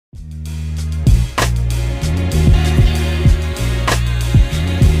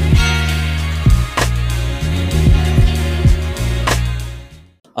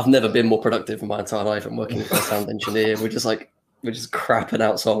I've never been more productive in my entire life. I'm working as a sound engineer. We're just crapping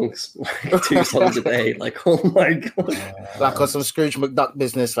out songs, like 2 songs a day. Like, oh my god, like on some Scrooge McDuck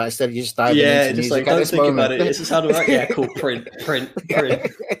business. Like instead of just diving into just music like don't think moment. about it. It's just how to like, yeah, cool, print.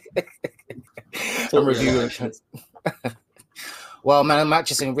 And review it. Well, man, I'm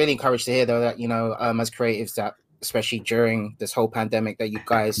actually really encouraged to hear though that as creatives that, especially during this whole pandemic, that you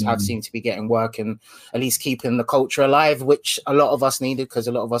guys have seemed to be getting work and at least keeping the culture alive, which a lot of us needed, because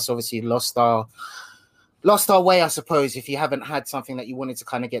a lot of us obviously lost our way, I suppose, if you haven't had something that you wanted to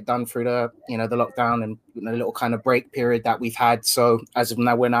kind of get done through the the lockdown and the little kind of break period that we've had. So as of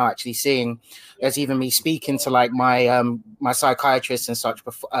now, we're now actually seeing, there's even me speaking to like my my psychiatrist and such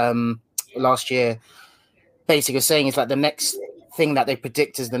before, last year, basically saying it's like the next thing that they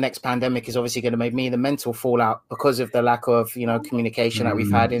predict is the next pandemic is obviously going to make me the mental fallout because of the lack of communication that we've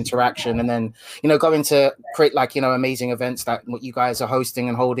had, interaction, and then going to create like amazing events that what you guys are hosting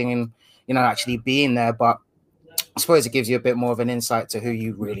and holding and actually being there. But I suppose it gives you a bit more of an insight to who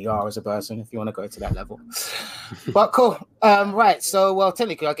you really are as a person if you want to go to that level. But cool. Right. So, well,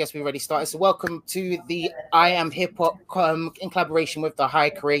 technically, I guess we already started. So welcome to the I Am Hip Hop in collaboration with the High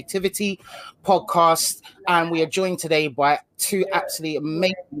Creativity podcast. And we are joined today by 2 absolutely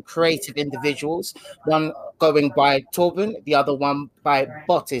amazing creative individuals. One going by Torben, the other one by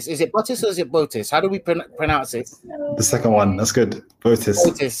Botis. Is it Botis or is it Botis? How do we pronounce it? The second one. That's good.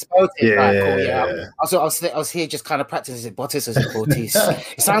 Botis. Yeah, right, cool. Yeah. I was here just kind of practicing. Is it Botis or is it Botis?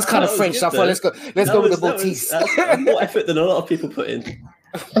 It sounds kind of French. So I thought let's go with the Botis. More effort than a lot of people put in.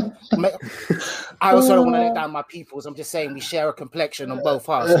 I also don't want to let down my peoples. I'm just saying we share a complexion on both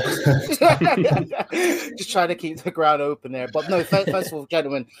halves. Just trying to keep the ground open there. But no, first of all,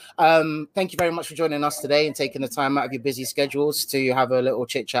 gentlemen, thank you very much for joining us today and taking the time out of your busy schedules to have a little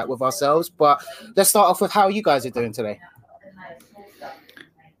chit chat with ourselves. But let's start off with how you guys are doing today.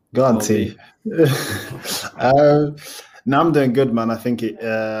 Go on, T. No, I'm doing good, man. I think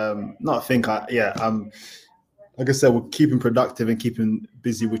like I said, we're keeping productive and keeping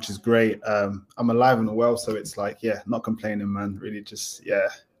busy, which is great. I'm alive and well, so it's like, not complaining, man. Really, in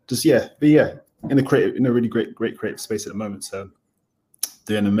a really great creative space at the moment. So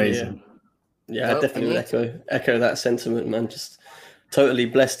doing amazing. Yeah, I definitely would echo that sentiment, man. Just totally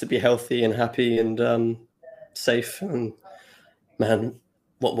blessed to be healthy and happy and safe. And man,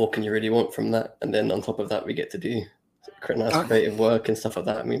 what more can you really want from that? And then on top of that, we get to do nice creative work and stuff like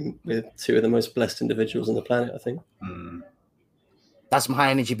that. I mean, we're 2 of the most blessed individuals on the planet, I think. That's some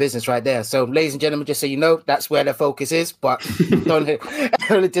high energy business right there. So, ladies and gentlemen, just so you know, that's where their focus is. But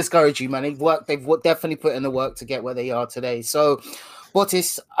don't discourage you, man. They've definitely put in the work to get where they are today. So,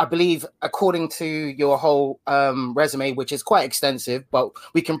 Botis, I believe, according to your whole resume, which is quite extensive, but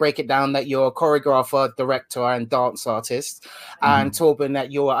we can break it down that you're a choreographer, director, and dance artist, and Torben,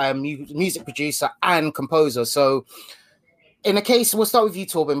 that you're a music producer and composer. So, in a case, we'll start with you,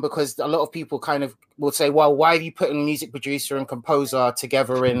 Torben, because a lot of people kind of will say, well, why are you putting music producer and composer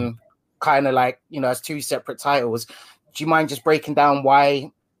together in kind of like, as 2 separate titles? Do you mind just breaking down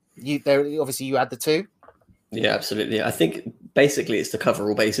why you had the 2? Yeah, absolutely. I think basically it's to cover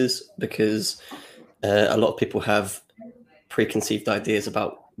all bases because a lot of people have preconceived ideas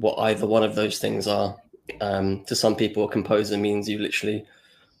about what either one of those things are. To some people, a composer means you literally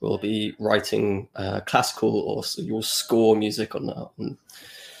will be writing classical or you'll score music on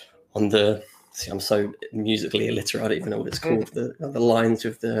the. See, I'm so musically illiterate. I don't even know what it's called. The lines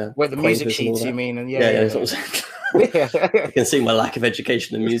with the where the music sheets. You mean? And yeah. That's what I'm saying. You can see my lack of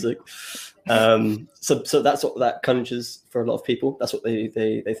education in music. So that's what that conjures for a lot of people. That's what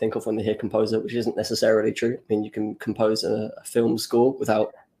they think of when they hear composer, which isn't necessarily true. I mean, you can compose a film score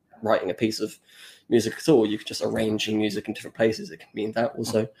without writing a piece of music at all. You could just arranging music in different places. It can mean that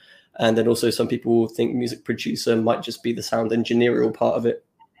also. And then also some people think music producer might just be the sound engineering part of it.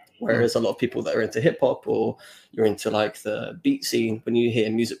 Whereas a lot of people that are into hip hop or you're into like the beat scene, when you hear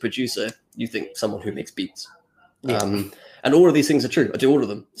music producer, you think someone who makes beats. Yeah. And all of these things are true. I do all of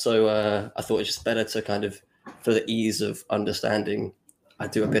them. So I thought it's just better to kind of, for the ease of understanding, I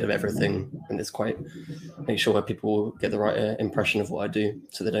do a bit of everything. And it's quite, make sure that people get the right impression of what I do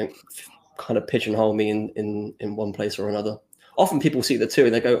so they don't kind of pigeonhole me in one place or another. Often people see the 2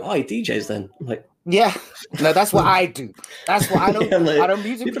 and they go, oh, he DJs then. I'm like, yeah, no, that's what I do. That's what I don't. I don't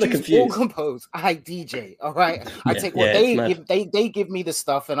music produce or compose. I DJ. All right, I take what they give me the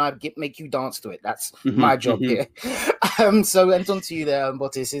stuff, and I make you dance to it. That's my job here. So, and on to you there,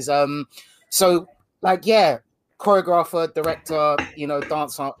 Botis is so like choreographer, director,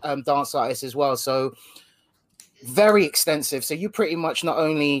 dance artist as well. So, very extensive. So you pretty much not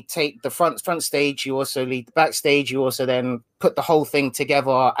only take the front stage, you also lead the backstage, you also then put the whole thing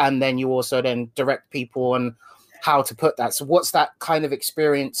together, and then you also then direct people on how to put that. So what's that kind of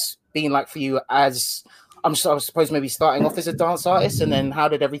experience been like for you as, I suppose maybe starting off as a dance artist, and then how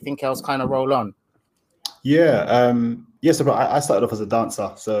did everything else kind of roll on? Yeah, so I started off as a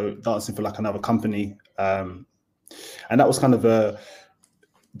dancer, so dancing for like another company, and that was kind of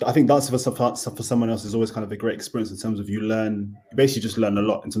I think dancing for someone else is always kind of a great experience in terms of you basically just learn a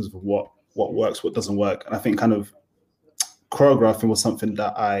lot in terms of what works, what doesn't work. And I think kind of choreographing was something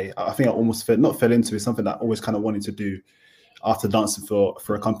that I think I almost fell into. It's something that I always kind of wanted to do after dancing for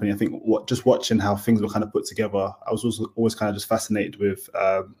a company. I think just watching how things were kind of put together, I was also always kind of just fascinated with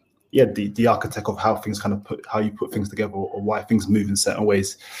the architect of how things kind of how you put things together, or why things move in certain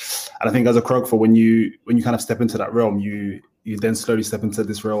ways. And I think as a choreographer, when you kind of step into that realm, you then slowly step into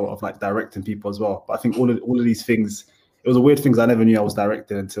this role of like directing people as well. But I think all of these things, it was a weird things I never knew I was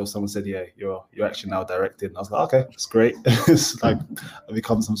directing until someone said, yeah, you're actually now directing. I was like, okay, that's great. It's like I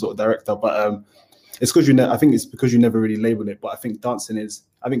become some sort of director. But it's because I think it's because you never really label it. But I think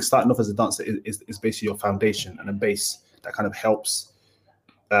starting off as a dancer is basically your foundation and a base that kind of helps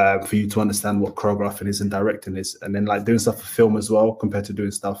for you to understand what choreographing is and directing is. And then like doing stuff for film as well compared to doing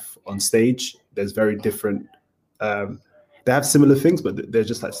stuff on stage, there's very different. They have similar things, but they're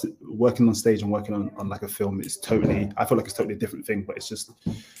just like working on stage and working on like a film is I feel like it's totally a different thing. But it's just,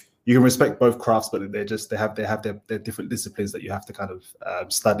 you can respect both crafts, but they have their different disciplines that you have to kind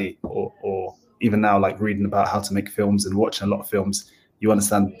of study, or even now like reading about how to make films and watching a lot of films, you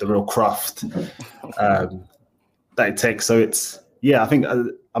understand the real craft that it takes. So it's, yeah, I think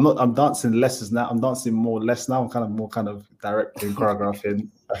I'm dancing less now. I'm dancing more less now. I'm more directing, choreographing.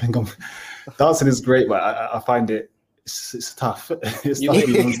 I think dancing is great, but I find it's tough. It's tough.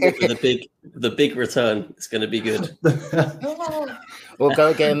 The big return. It's going to be good. We'll go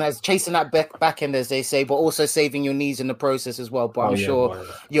again. That's chasing that back end, as they say, but also saving your knees in the process as well. But I'm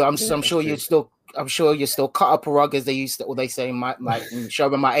sure you're still cut up a rug, as they used to, or they say, like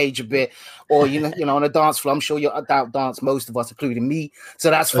showing my age a bit, or you know, on a dance floor. I'm sure you're out dance most of us, including me. So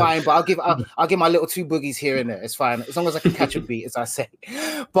that's fine. But I'll give my little 2 boogies here and there. It's fine as long as I can catch a beat, as I say.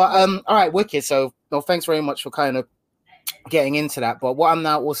 But all right, wicked. So no, thanks very much for kind of getting into that. But what I'm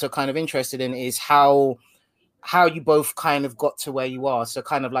now also kind of interested in is how you both kind of got to where you are. So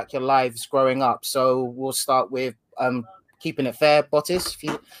kind of like your lives growing up. So we'll start with keeping it fair, Bottis.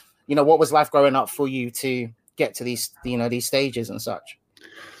 You know, what was life growing up for you to get to these stages and such?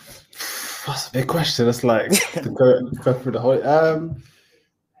 That's a big question. That's like to go through the whole.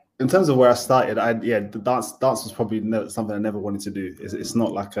 In terms of where I started, the dance was probably something I never wanted to do. It's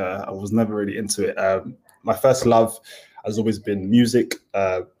not like I was never really into it. My first love has always been music,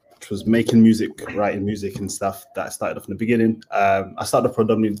 which was making music, writing music and stuff. That I started off in the beginning. I started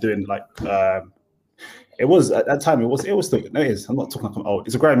predominantly doing like. It was at that time. It was still. No, it is. I'm not talking like I'm old.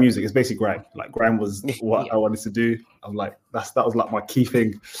 It's a grime music. It's basically grime. Like grime was what I wanted to do. I'm like that was like my key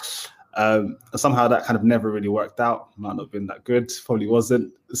thing. Somehow that kind of never really worked out. Might not have been that good. Probably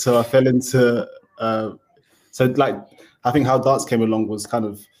wasn't. So I fell into. So like I think how dance came along was kind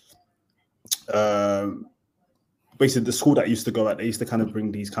of. Basically, the school that I used to go at, they used to kind of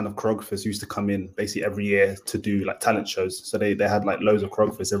bring these kind of choreographers who used to come in basically every year to do like talent shows. So they had like loads of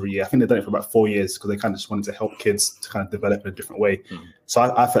choreographers every year. I think they've done it for about 4 years because they kind of just wanted to help kids to kind of develop in a different way. Mm-hmm. So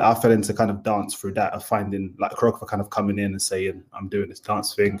I fell into kind of dance through that, of finding like a choreographer kind of coming in and saying, I'm doing this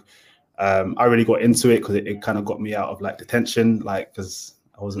dance thing. I really got into it because it kind of got me out of like detention, like because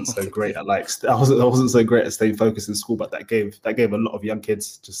I wasn't so great at I wasn't so great at staying focused in school, but that gave a lot of young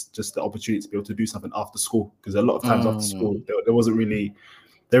kids just the opportunity to be able to do something after school. Because a lot of times after school, there isn't really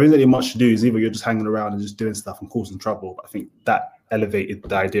much to do. It's either you're just hanging around and just doing stuff and causing trouble. But I think that elevated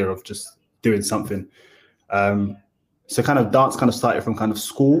the idea of just doing something. So kind of dance kind of started from kind of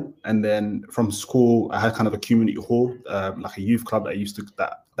school, and then from school I had kind of a community hall, like a youth club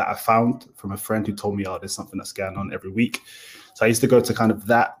that I found from a friend who told me, oh, there's something that's going on every week. So I used to go to kind of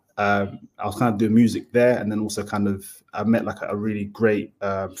that. I was kind of doing music there, and then also kind of I met like a really great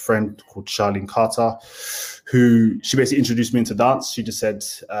friend called Charlene Carter, who she basically introduced me into dance. She just said,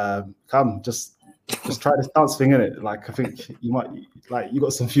 "Come, just try this dance thing, innit? Like I think you might like you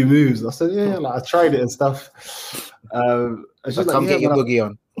got some few moves." I said, "Yeah." Like I tried it and stuff. Like, come get your boogie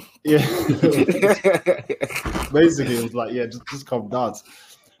on. Yeah. Basically, it was like, yeah, just come dance.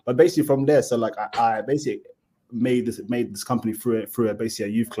 But basically from there, so like I basically made this company through basically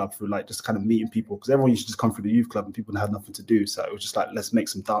a youth club, through like just kind of meeting people, because everyone used to just come through the youth club and people had nothing to do. So it was just like, let's make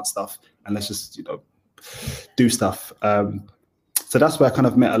some dance stuff and let's just, do stuff. So that's where I kind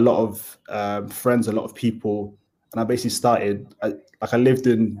of met a lot of friends, a lot of people and I basically started. I lived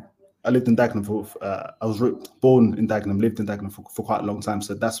in Dagenham for. I was born in Dagenham, lived in Dagenham for quite a long time.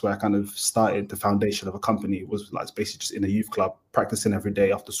 So that's where I kind of started the foundation of a company. It was like basically just in a youth club, practicing every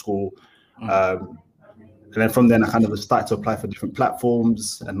day after school. And then from then I kind of started to apply for different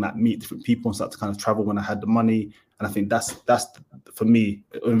platforms and like meet different people and start to kind of travel when I had the money. And I think that's for me,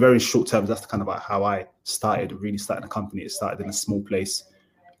 in very short terms, that's kind of like how I really started a company. It started in a small place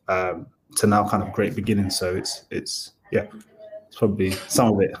to now kind of great beginning. So it's probably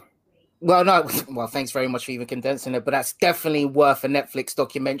some of it. Well, no, well, thanks very much for even condensing it, but that's definitely worth a Netflix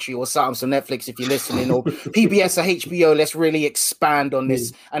documentary or something. So Netflix, if you're listening, or PBS or HBO, let's really expand on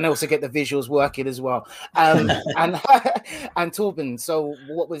this and also get the visuals working as well. And Torben, so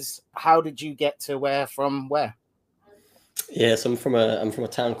how did you get to where from where? Yeah, so I'm from a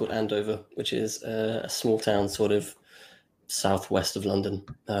town called Andover, which is a small town sort of southwest of London,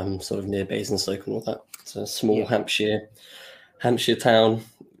 sort of near Basingstoke and all that. It's a small Hampshire town,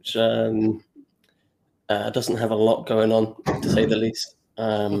 which doesn't have a lot going on, to say the least.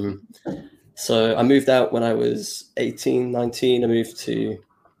 So I moved out when I was 18, 19. I moved to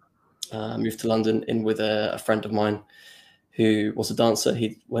London in with a friend of mine who was a dancer.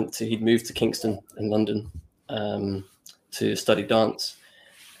 He'd moved to Kingston in London to study dance.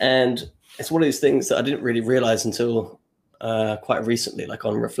 And it's one of these things that I didn't really realize until quite recently, like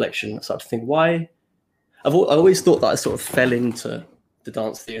on reflection. I started to think, why? I always thought that I sort of fell into the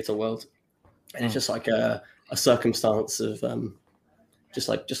dance theatre world, and it's just like a circumstance of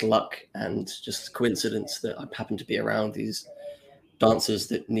just luck and just coincidence that I happened to be around these dancers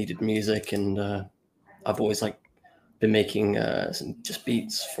that needed music, and I've always like been making some just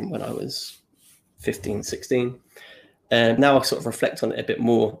beats from when I was 15, 16. And now I sort of reflect on it a bit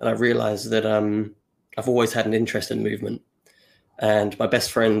more, and I realize that I've always had an interest in movement. And my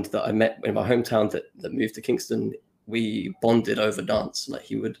best friend that I met in my hometown that moved to Kingston, we bonded over dance. Like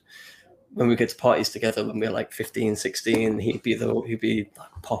when we get to parties together when we were like 15, 16, he'd be like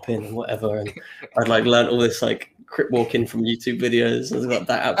popping and whatever. And I'd like learn all this like crip walking from YouTube videos. I was like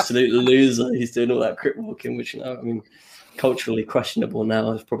that absolute loser. He's doing all that crip walking, which, I mean, culturally questionable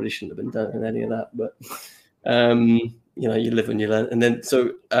now. I probably shouldn't have been doing any of that, but you live and you learn. And then,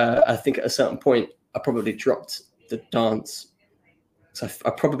 so I think at a certain point, I probably dropped the dance. So I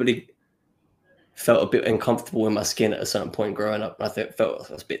probably felt a bit uncomfortable in my skin at a certain point growing up. I felt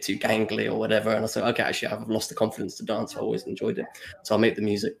I was a bit too gangly or whatever. And I said, okay, actually, I've lost the confidence to dance. I always enjoyed it. So I'll make the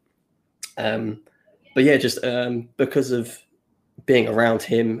music. But yeah, just because of being around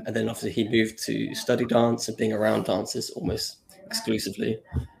him, and then obviously he moved to study dance and being around dancers almost exclusively.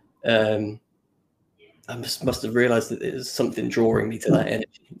 I must have realized that there's something drawing me to that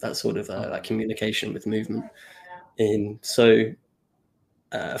energy, that sort of that communication with movement. And so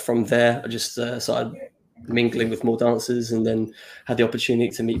from there, I just started mingling with more dancers, and then had the opportunity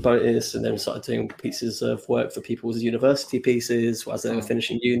to meet Botis, and then started doing pieces of work for people's university pieces as they were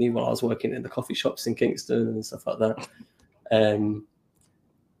finishing uni, while I was working in the coffee shops in Kingston and stuff like that.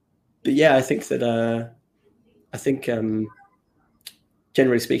 But yeah, I think that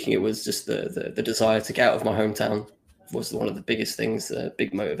generally speaking, it was just the desire to get out of my hometown was one of the biggest things, the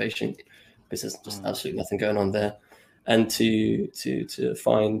big motivation, because there's just absolutely nothing going on there. And to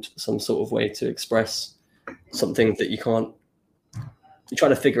find some sort of way to express something that you're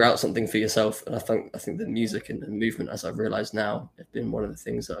trying to figure out something for yourself. And I think the music and the movement, as I've realized now, have been one of the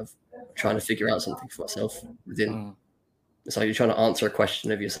things that I've trying to figure out something for myself within. It's like you're trying to answer a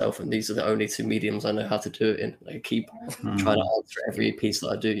question of yourself, and these are the only two mediums I know how to do it in. I keep trying to answer every piece that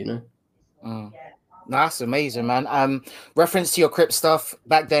I do, That's amazing, man. Reference to your Crip stuff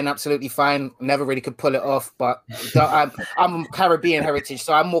back then, absolutely fine. Never really could pull it off, but I'm Caribbean heritage,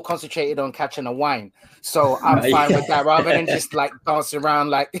 so I'm more concentrated on catching a wine. So I'm fine with that, rather than just like dancing around,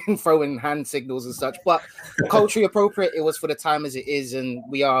 like throwing hand signals and such. But culturally appropriate, it was for the time as it is, and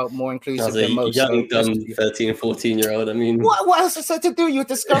we are more inclusive than most. Young, dumb 13, 14-year-old. I mean, what else is there to do? You're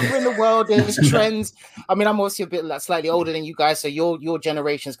discovering the world. There's trends. I mean, I'm also a bit like slightly older than you guys, so your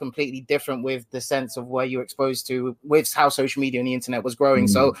generation is completely different with the sense of where you're exposed to, with how social media and the internet was growing.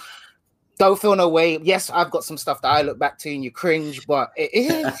 So don't feel no way. Yes, I've got some stuff that I look back to and you cringe, but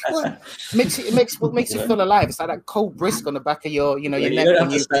it makes you feel alive. It's like that cold brisk on the back of your your neck. You don't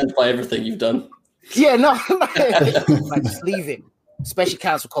have to stand by everything you've done. Yeah, no, like just leave it. Especially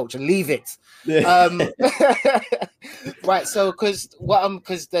cancel culture, leave it. Right, so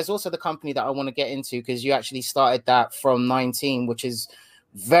because there's also the company that I want to get into, because you actually started that from 19, which is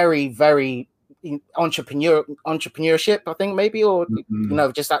very, very entrepreneurship, I think, maybe, or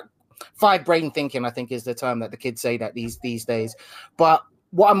just that 5 brain thinking, I think, is the term that the kids say that these days. But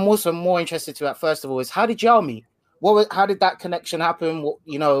what I'm also more interested to at first of all is, how did y'all meet? how did that connection happen? What,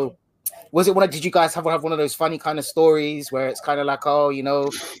 you know, was it did you guys have one of those funny kind of stories where it's kind of like, oh, you know,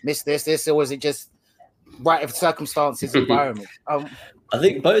 miss this, or was it just right of circumstances, environment? I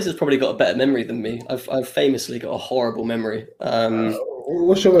think Boaz has probably got a better memory than me. I've famously got a horrible memory.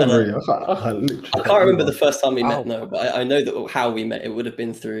 What's your memory? I can't remember the first time we met, no, but I know that how we met. It would have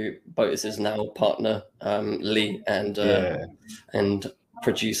been through Boaz's now partner, Lee, and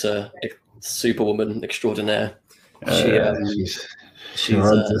producer, superwoman extraordinaire. She's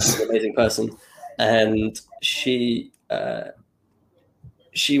an amazing person, and she was,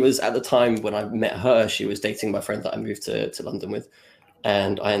 at the time when I met her, she was dating my friend that I moved to London with,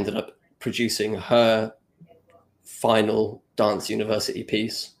 and I ended up producing her final dance university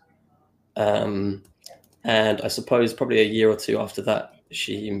piece. And I suppose probably a year or two after that,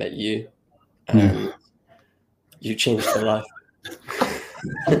 she met you, and you changed her life.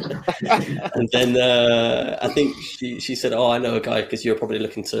 And then I think she said, "Oh, I know a guy because you're probably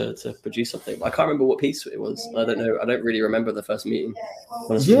looking to produce something." But I can't remember what piece it was. I don't know. I don't really remember the first meeting.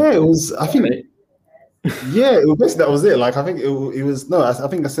 Honestly. Yeah, it was. I think. Yeah, it was basically that was it. Like I think it was. No, I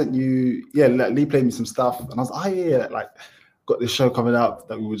think I sent you. Yeah, like, Lee played me some stuff, and I was like, "Oh yeah, like got this show coming up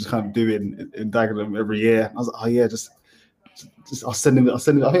that we were just kind of doing in Dagenham every year." And I was like, "Oh yeah, just I'll send him. I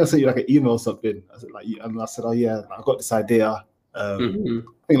think I sent you like an email or something." I said and I said, "Oh yeah, I got this idea." I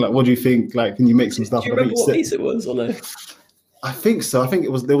think like, what do you think? Like, can you make some stuff? Do you remember what piece it was, or no? I think so. I think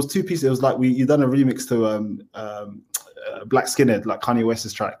there was two pieces. It was like you done a remix to Black Skinhead, like Kanye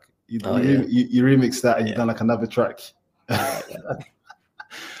West's track. You remixed that, and you done like another track. This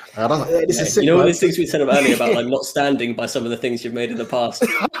is sick, you know, all these things we said earlier about like not standing by some of the things you've made in the past.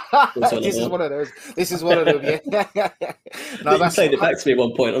 This is one of those. This is one of them. Yeah. No, you played it back to me at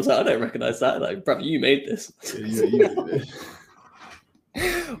one point. I was like, I don't recognize that. Like, brother, you made this.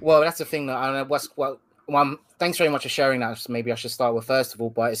 Well, that's the thing that I know. Thanks very much for sharing that. Maybe I should start with first of all,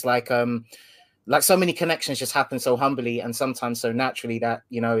 but it's like so many connections just happen so humbly and sometimes so naturally that,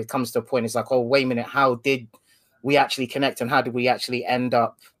 you know, it comes to a point. It's like, oh, wait a minute, how did we actually connect and how did we actually end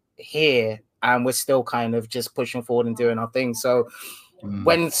up here? And we're still kind of just pushing forward and doing our thing. So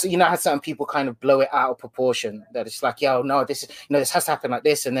when, you know, I had certain people kind of blow it out of proportion, that it's like, yo, no, this is, you know, this has to happen like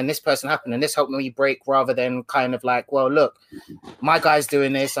this, and then this person happened and this helped me break, rather than kind of like, well, look, my guy's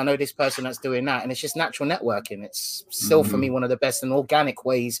doing this, I know this person that's doing that, and it's just natural networking. It's still for me one of the best and organic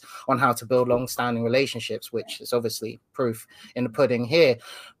ways on how to build long-standing relationships, which is obviously proof in the pudding here.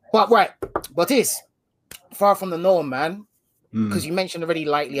 But this far from the norm, man, because you mentioned already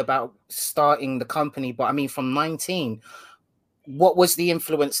lightly about starting the company, but I mean, from 19, what was the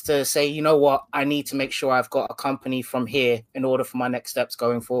influence to say, you know what, I need to make sure I've got a company from here in order for my next steps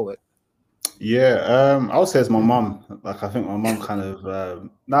going forward? Yeah, I would say it's my mum. Like, I think my mum kind of,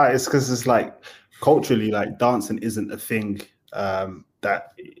 it's because it's like culturally, like dancing isn't a thing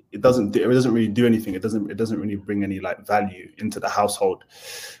that it doesn't really do anything. It doesn't really bring any like value into the household.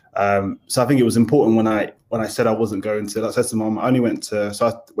 So I think it was important when I said I wasn't going to, I said to mum, I went to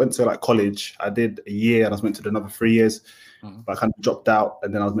like college. I did a year and I was meant to do another 3 years. But I kind of dropped out,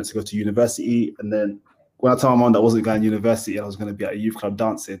 and then I was meant to go to university. And then when I told my mom that I wasn't going to university and I was going to be at a youth club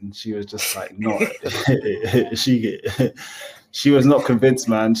dancing, she was just like, "No," she was not convinced,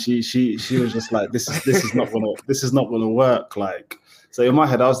 man. She was just like, "This is not gonna work." Like, so in my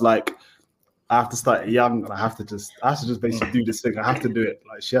head, I was like, I have to start young, and I have to just basically do this thing. I have to do it.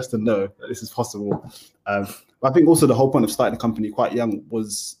 Like, she has to know that this is possible. But I think also the whole point of starting a company quite young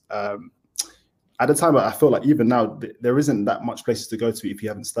was. At the time, I feel like even now, there isn't that much places to go to if you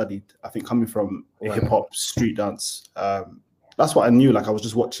haven't studied. I think coming from hip hop, street dance, that's what I knew. Like, I was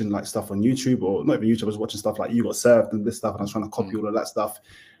just watching like stuff on YouTube, or not even YouTube, I was watching stuff like You Got Served and this stuff, and I was trying to copy all of that stuff.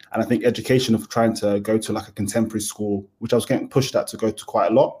 And I think education of trying to go to like a contemporary school, which I was getting pushed at to go to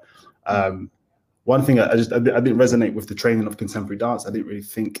quite a lot. One thing I didn't resonate with the training of contemporary dance. I didn't really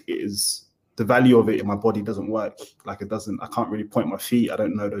think it is. The value of it in my body doesn't work. Like, it doesn't. I can't really point my feet. I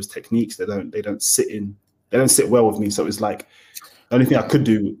don't know those techniques. They don't sit well with me. So it's like the only thing I could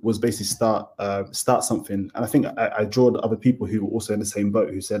do was basically start something. And I think I drawed other people who were also in the same boat,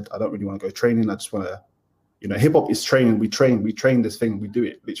 who said, I don't really want to go training. I just want to, you know, hip hop is training. We train this thing. We do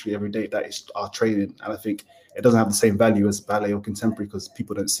it literally every day. That is our training. And I think it doesn't have the same value as ballet or contemporary because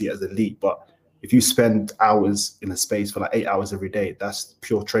people don't see it as elite. But if you spend hours in a space for like 8 hours every day, that's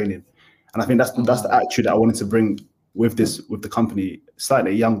pure training. And I think that's the attitude that I wanted to bring with the company.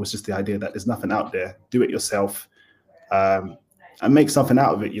 Slightly Young was just the idea that there's nothing out there. Do it yourself, and make something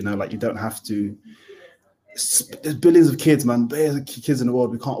out of it. You know, like, you don't have to. There's billions of kids, man. Billions of kids in the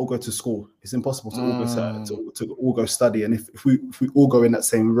world. We can't all go to school. It's impossible to all go study. And if we all go in that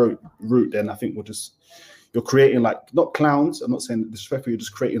same route, then I think we'll just you're creating like not clowns. I'm not saying disrespectful. You're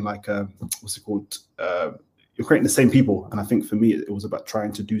just creating like what's it called? You're creating the same people. And I think for me, it was about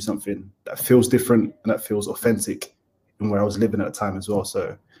trying to do something that feels different and that feels authentic in where I was living at the time as well.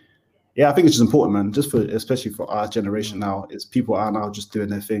 So yeah, I think it's just important, man. Just for especially for our generation now, is people are now just doing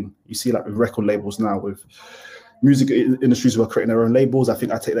their thing. You see, like with record labels now, with music industries who are creating their own labels. I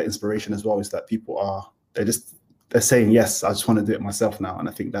think I take that inspiration as well. Is that people are they're saying yes, I just want to do it myself now, and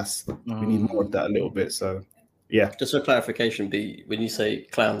I think we need more of that a little bit. So yeah. Just for clarification, B, when you say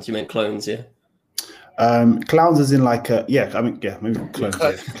clowns, you meant clones, yeah? Clowns as in like maybe clones.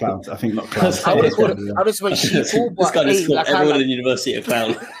 Yeah, clowns. I think not clowns. I would have called it. I just went sheeple, this but guy just called like, everyone in university a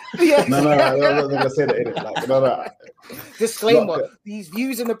clown. Yeah. No, I'm not gonna say that in it. Like, no. Disclaimer: these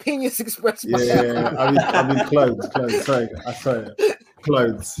views and opinions expressed by I mean clothes. Sorry,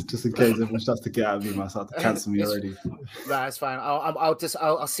 clothes. Just in case everyone starts to get at me, might start to cancel me already. That's fine.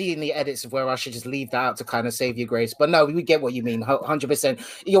 I'll see in the edits of where I should just leave that out to kind of save you grace. But no, we get what you mean. 100%.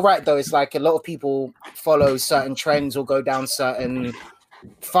 You're right though. It's like a lot of people follow certain trends or go down certain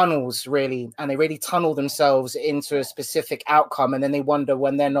funnels really, and they really tunnel themselves into a specific outcome, and then they wonder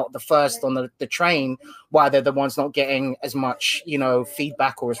when they're not the first on the train why they're the ones not getting as much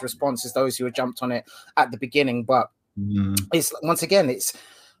feedback or as response as those who have jumped on it at the beginning. But it's once again, it's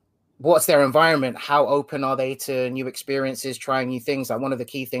what's their environment, how open are they to new experiences, trying new things. Like one of the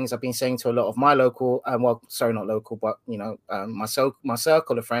key things I've been saying to a lot of my local not local, but my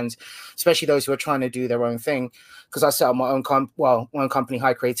circle of friends, especially those who are trying to do their own thing, because I set up my own company,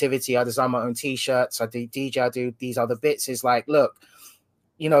 High Creativity. I design my own t-shirts, I do DJ, I do these other bits. Is like, look,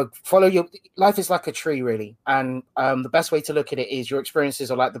 follow your life is like a tree really, and the best way to look at it is your experiences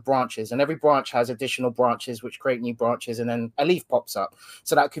are like the branches, and every branch has additional branches which create new branches, and then a leaf pops up.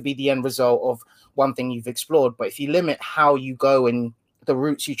 So that could be the end result of one thing you've explored. But if you limit how you go and the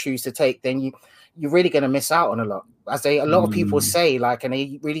routes you choose to take, then you're really going to miss out on a lot. As a lot of people say, like, and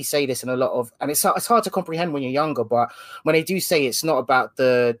they really say this in a lot of, and it's hard to comprehend when you're younger, but when they do say it's not about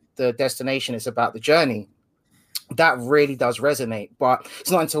the destination, it's about the journey, that really does resonate. But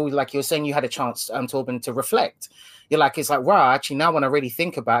it's not until, like you were saying, you had a chance, Torben, to reflect. You're like, it's like, wow, actually now when I really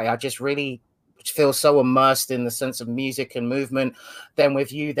think about it, I just really feel so immersed in the sense of music and movement. Then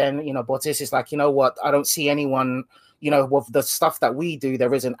with you, Bautis is like, you know what, I don't see anyone, with the stuff that we do,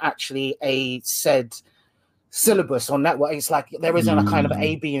 there isn't actually a said syllabus on that. It's like there isn't a kind of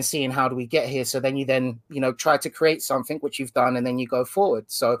A, B, and C, and how do we get here? So then you try to create something which you've done, and then you go forward.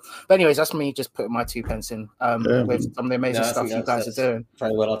 So, but anyways, that's me just putting my 2 pence in with some of the amazing stuff you guys are doing.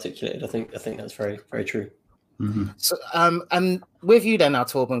 Very well articulated. I think that's very, very true. So, and with you then now,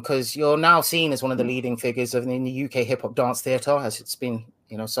 Torben, because you're now seen as one of the leading figures in the UK hip hop dance theatre, as it's been,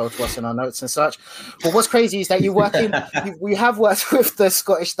 sold to us in our notes and such. But what's crazy is that we have worked with the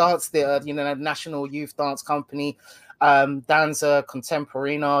Scottish Dance Theatre, the National Youth Dance Company, Danza,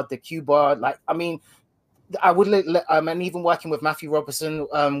 Contemporina, the Cuba. Like, I mean, I would, and even working with Matthew Robertson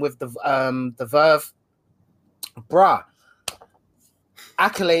with the Verve, bruh.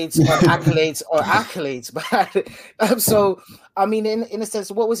 Accolades or accolades. But so I mean, in a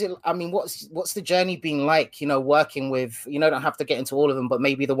sense, what was it? I mean, what's the journey been like? Working with, don't have to get into all of them, but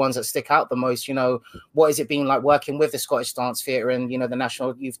maybe the ones that stick out the most. What is it been like working with the Scottish Dance Theatre and the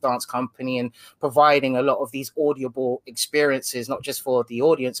National Youth Dance Company, and providing a lot of these audible experiences, not just for the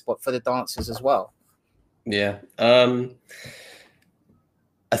audience but for the dancers as well? Yeah,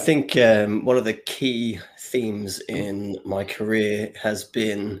 I think one of the key themes in my career has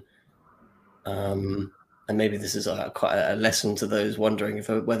been, and maybe this is quite a lesson to those wondering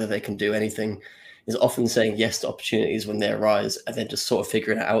whether they can do anything, is often saying yes to opportunities when they arise and then just sort of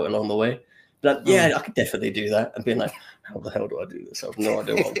figuring it out along the way. But I could definitely do that, and being like, how the hell do I do this? I have no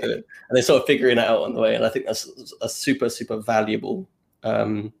idea what I'm doing. And then sort of figuring it out on the way. And I think that's a super, super valuable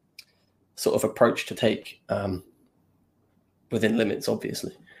sort of approach to take within limits,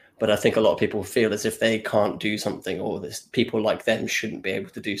 obviously. But I think a lot of people feel as if they can't do something, or people like them shouldn't be able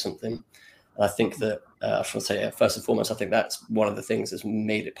to do something. And I think that, I should say, first and foremost, I think that's one of the things that's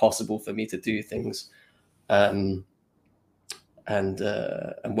made it possible for me to do things and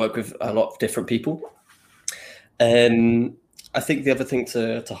work with a lot of different people. I think the other thing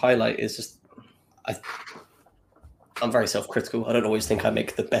to highlight is just, I'm very self-critical. I don't always think I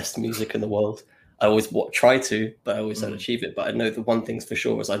make the best music in the world. I always try to, but I always don't achieve it. But I know the one thing's for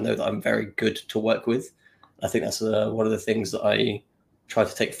sure is I know that I'm very good to work with. I think that's one of the things that I try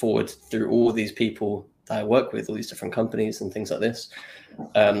to take forward through all these people that I work with, all these different companies and things like this.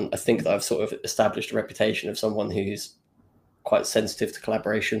 I think that I've sort of established a reputation of someone who's quite sensitive to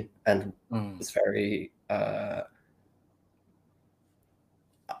collaboration and is very,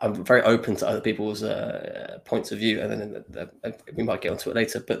 I'm very open to other people's points of view, and then we might get onto it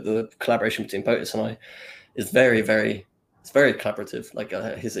later. But the collaboration between Botus and I is very, very, it's very collaborative. Like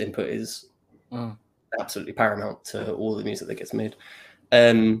his input is absolutely paramount to all the music that gets made.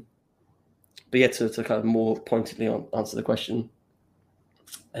 But yeah, to kind of more pointedly answer the question,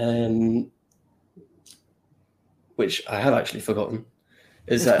 which I have actually forgotten,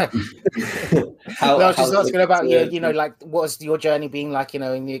 is that I was just asking about like what's your journey been like,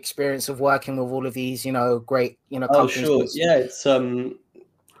 in the experience of working with all of these, great, companies. Oh, sure. Yeah,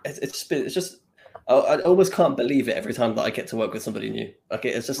 it's just I almost can't believe it every time that I get to work with somebody new. Like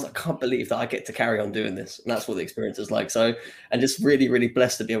it's just I can't believe that I get to carry on doing this, and that's what the experience is like. So, and just really, really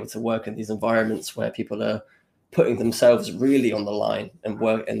blessed to be able to work in these environments where people are putting themselves really on the line and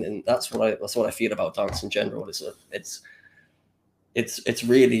work, and that's what I feel about dance in general. It's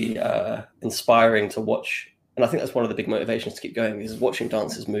really inspiring to watch, and I think that's one of the big motivations to keep going. Is watching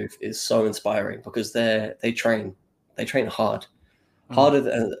dancers move is so inspiring because they train hard. Harder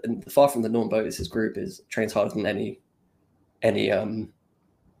than, and far from the norm. Botus' group trains harder than any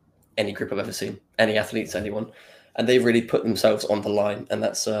group I've ever seen, any athletes, anyone, and they really put themselves on the line, and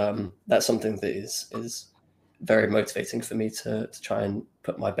that's something that is very motivating for me to try and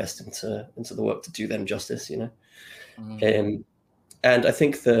put my best into the work to do them justice, and I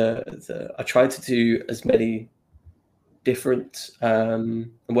think I try to do as many different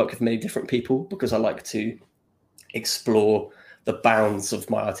and work with many different people because I like to explore the bounds of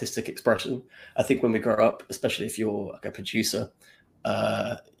my artistic expression. I think when we grow up, especially if you're like a producer,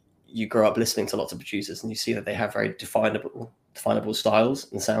 you grow up listening to lots of producers and you see that they have very definable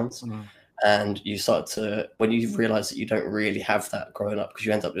styles and sounds. And you start to, when you realize that you don't really have that growing up, because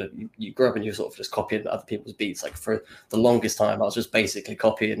you end up, you grow up and you're sort of just copying other people's beats. Like for the longest time, I was just basically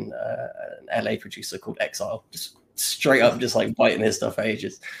copying an LA producer called Exile, just straight up, just like biting his stuff for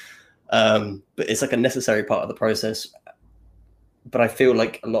ages. But it's like a necessary part of the process. But I feel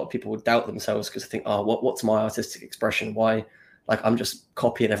like a lot of people would doubt themselves because they think, oh, what's my artistic expression? Why? Like, I'm just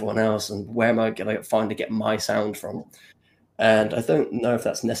copying everyone else, and where am I going to find to get my sound from? And I don't know if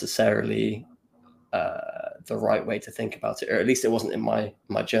that's necessarily the right way to think about it, or at least it wasn't in my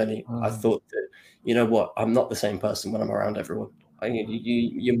journey. I thought that, you know what, I'm not the same person when I'm around everyone.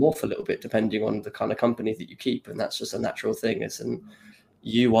 You morph a little bit depending on the kind of company that you keep, and that's just a natural thing.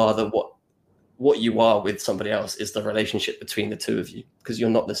 You are what you are with somebody else is the relationship between the two of you, because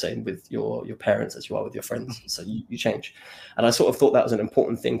you're not the same with your parents as you are with your friends. So you change. And I sort of thought that was an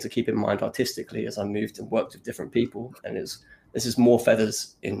important thing to keep in mind artistically as I moved and worked with different people. And this is more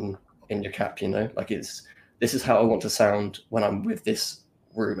feathers in your cap, like this is how I want to sound when I'm with this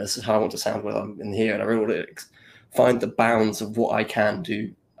room. This is how I want to sound when I'm in here. And I really want to find the bounds of what I can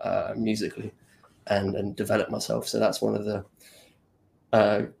do musically and develop myself. So that's one of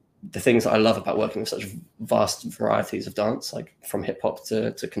the things that I love about working with such vast varieties of dance, like from hip hop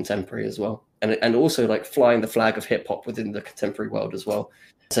to contemporary as well, and also like flying the flag of hip hop within the contemporary world as well.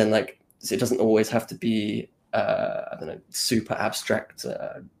 So it doesn't always have to be I don't know, super abstract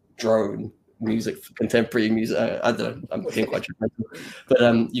drone music, contemporary music. I don't know, I'm being quite judgmental,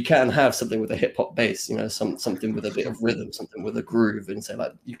 but you can have something with a hip hop bass, something with a bit of rhythm, something with a groove, and so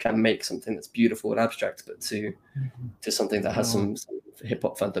like you can make something that's beautiful and abstract, but to something that has some hip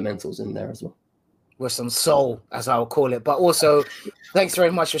hop fundamentals in there as well. With some soul, as I'll call it. But also, thanks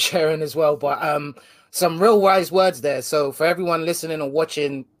very much for sharing as well. But some real wise words there. So for everyone listening or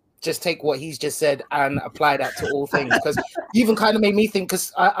watching, just take what he's just said and apply that to all things, because you even kind of made me think,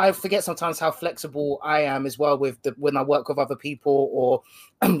 because I forget sometimes how flexible I am as well with when I work with other people, or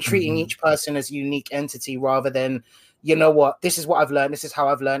I'm treating each person as a unique entity rather than, you know what, this is what I've learned, this is how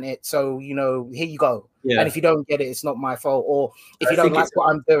I've learned it, so here you go. Yeah. And if you don't get it, it's not my fault, or if you don't like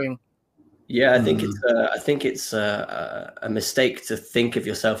what I'm doing. Yeah, I think it's a mistake to think of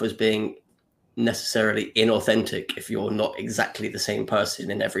yourself as being necessarily inauthentic if you're not exactly the same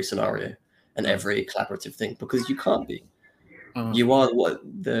person in every scenario and every collaborative thing, because you can't be. You are what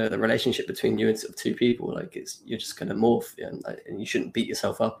the relationship between you and two people, like you're just going to morph, and you shouldn't beat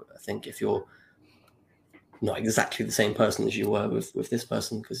yourself up, I think, if you're not exactly the same person as you were with this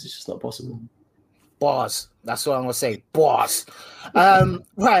person, because it's just not possible. Bars. That's what I'm gonna say. Bars.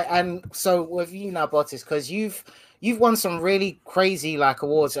 Right. And so with you now, Botus, because you've won some really crazy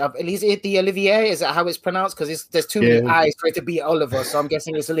awards. At least the Olivier, is that how it's pronounced? Because there's too many I's for it to be Oliver, so I'm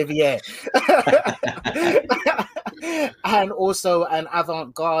guessing it's Olivier. And also an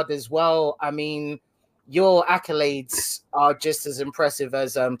avant-garde as well. I mean, your accolades are just as impressive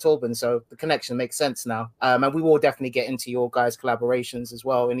as Torben, so the connection makes sense now. And we will definitely get into your guys' collaborations as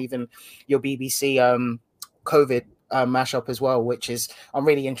well, and even your BBC COVID mashup as well, which is I'm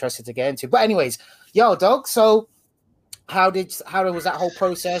really interested to get into. But anyways, yo, dog. So how was that whole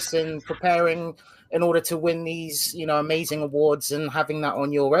process in preparing in order to win these, you know, amazing awards and having that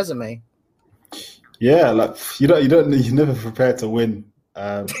on your resume? Yeah, like you're never prepared to win.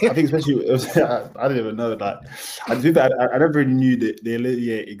 I think especially I didn't even know that. I never really knew that the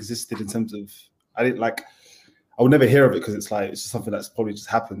Olivier existed in terms of I would never hear of it because it's just something that's probably just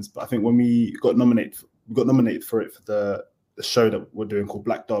happens. But I think when we got nominated for it for the show that we're doing called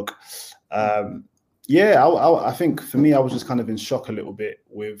Black Dog. I think for me I was just kind of in shock a little bit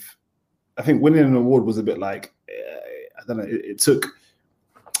with. I think winning an award was a bit like I don't know. It took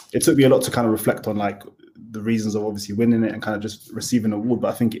me a lot to kind of reflect on like the reasons of obviously winning it and kind of just receiving an award.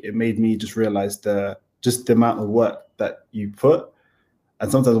 But I think it made me just realize the amount of work that you put.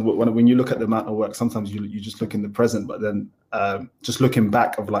 And sometimes when you look at the amount of work, sometimes you just look in the present, but then just looking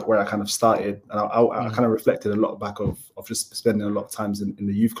back of like where I kind of started, and I kind of reflected a lot back of just spending a lot of times in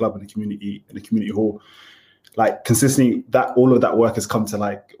the youth club and the community hall, like consistently that all of that work has come to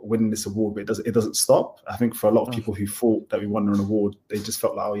like winning this award, but it doesn't stop. I think for a lot of people who thought that we won an award, they just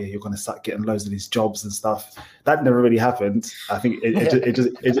felt like, oh yeah, you're going to start getting loads of these jobs and stuff. That never really happened. I think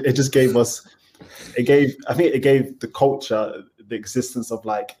it just gave us. I think it gave the culture the existence of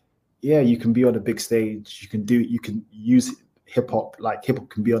like, yeah, you can be on a big stage, you can use hip hop, like hip hop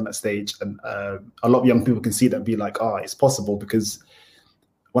can be on that stage, and a lot of young people can see that and be like, oh, it's possible. Because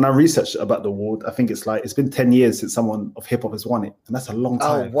when I researched about the award, I think it's been 10 years since someone of hip hop has won it, and that's a long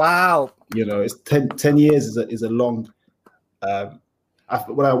time. Oh wow! You know, it's 10 years is a long. When I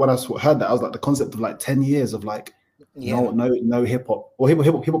heard that, I was like, the concept of like 10 years of like. Yeah. No hip hop. Well,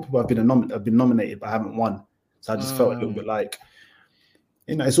 hip hop people have been nominated but haven't won. So I just felt a little bit like,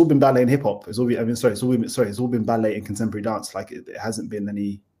 you know, it's all been ballet and hip hop. It's all been ballet and contemporary dance. Like it hasn't been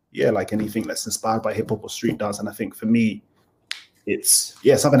anything that's inspired by hip hop or street dance. And I think for me,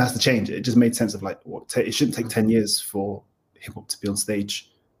 something has to change. It just made sense of like, it shouldn't take 10 years for hip hop to be on stage.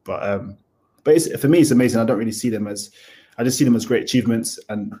 But for me, it's amazing. I don't really see them as. I just see them as great achievements,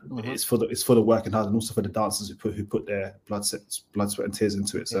 and it's for the working hard and also for the dancers who put their blood, sweat, and tears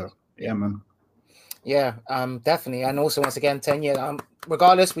into it. So yeah, man. Yeah, definitely. And also, once again, 10 years.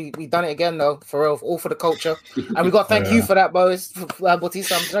 Regardless, we done it again though, for real, all for the culture, and we got to thank you for that, Boris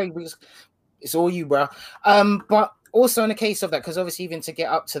Bautista. I'm sorry, it's all you, bro. But also in the case of that, because obviously even to get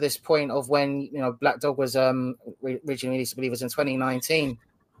up to this point of when Black Dog was originally released, I believe it was in 2019.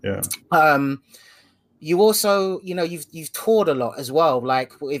 Yeah. You also, you've toured a lot as well.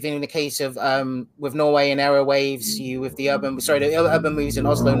 Like even in the case of with Norway and Airwaves, you with the urban moves in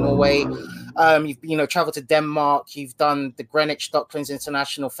Oslo, Norway. You've traveled to Denmark. You've done the Greenwich Docklands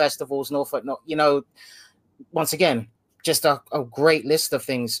International Festivals, Norfolk. Once again, just a great list of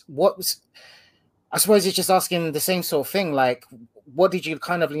things. I suppose it's just asking the same sort of thing. Like, what did you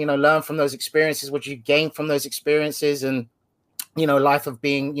kind of learn from those experiences? What did you gain from those experiences? And life of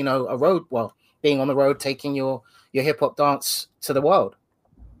being being on the road, taking your hip hop dance to the world.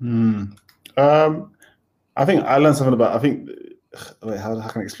 I think I learned something about. How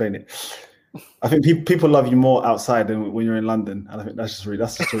can I explain it? I think people love you more outside than when you're in London, and I think that's just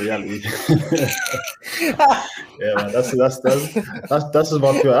the reality. Yeah, man, that's just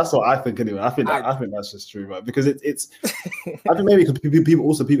my feel. That's what I think anyway. I think that's just true, right? Because it's. I think maybe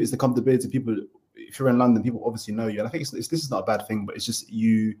people it's the comfortability. People, if you're in London, people obviously know you, and I think this is not a bad thing, but it's just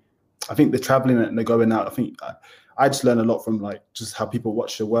you. I think the traveling and the going out, I think I just learn a lot from like just how people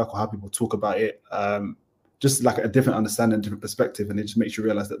watch your work or how people talk about it. Just like a different understanding, different perspective, and it just makes you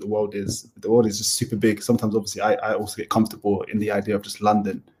realize that the world is just super big. Sometimes, obviously, I also get comfortable in the idea of just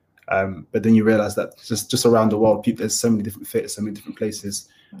London, but then you realize that just around the world, there's so many different fits, so many different places,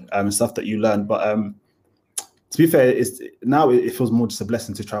 and stuff that you learn. But to be fair, it feels more just a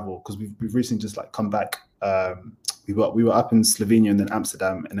blessing to travel because we've recently just like come back. We were up in Slovenia and then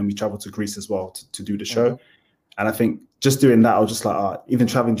Amsterdam, and then we traveled to Greece as well to do the show. And I think just doing that, I was just like, even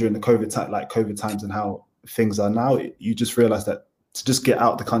traveling during the COVID times and how things are now, you just realize that to just get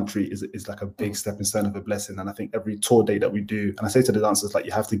out the country is like a big stepping stone of a blessing. And I think every tour date that we do, and I say to the dancers, like,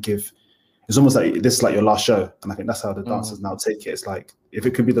 you have to give. It's almost like this is like your last show, and I think that's how the dancers now take it. It's like if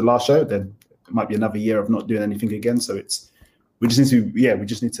it could be the last show, then it might be another year of not doing anything again. So we just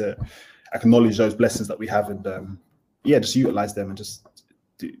need to acknowledge those blessings that we have and just utilize them and just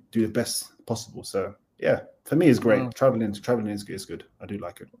do the best possible. So yeah, for me, it's great. Traveling is good. I do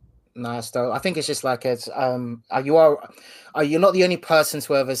like it. Nice though. I think it's just like you're not the only person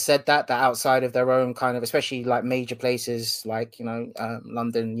to ever said that outside of their own kind of, especially like major places like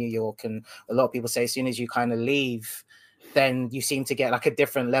London, New York, and a lot of people say as soon as you kind of leave then you seem to get like a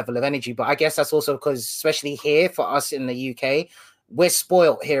different level of energy. But I guess that's also because, especially here for us in the UK, we're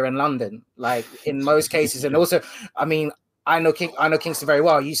spoiled here in London, like in most cases. And also, I mean, I know Kingston very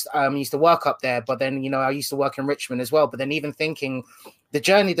well. I used to work up there, but then, you know, I used to work in Richmond as well. But then even thinking the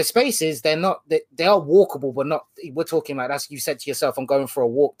journey, the spaces, they are walkable, but not, we're talking like that's, you said to yourself, I'm going for a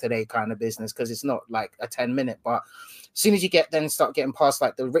walk today kind of business, because it's not like a 10-minute. But as soon as you start getting past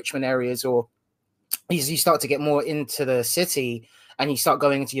like the Richmond areas, or you start to get more into the city, and you start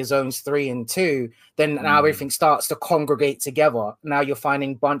going into your zones 3 and 2, then now everything starts to congregate together. Now you're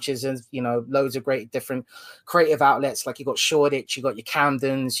finding bunches of, you know, loads of great different creative outlets. Like you've got Shoreditch, you've got your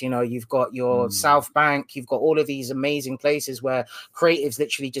Camdens, you know, you've got your South Bank, you've got all of these amazing places where creatives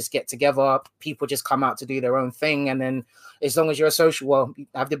literally just get together. People just come out to do their own thing. And then as long as you're you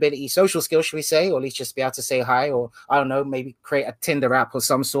have the ability, social skills, should we say, or at least just be able to say hi, or I don't know, maybe create a Tinder app or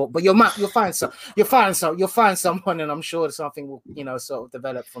some sort. But you'll find someone, and I'm sure something will, you know, sort of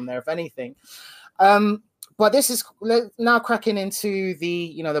develop from there, if anything. But this is now cracking into the,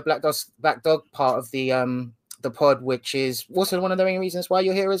 you know, the Black Dog part of the pod, which is also one of the main reasons why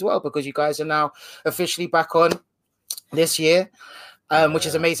you're here as well, because you guys are now officially back on this year. Which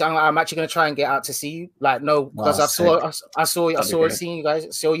is amazing. I'm actually going to try and get out to see you. Like, no, because I saw seeing you guys,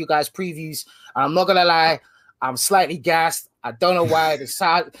 previews. And I'm not going to lie, I'm slightly gassed. I don't know why. The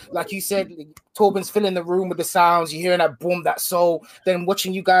sound, like you said, Torben's filling the room with the sounds. You're hearing that boom, that soul. Then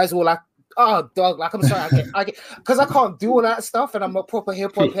watching you guys all like, oh, dog, like I'm sorry, I get, because I can't do all that stuff, and I'm a proper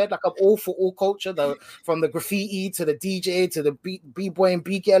hip hop head. Like I'm all for all culture, from the graffiti to the DJ to the b-boy and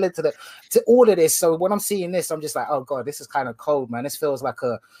b-girl to all of this. So when I'm seeing this, I'm just like, oh god, this is kind of cold, man. This feels like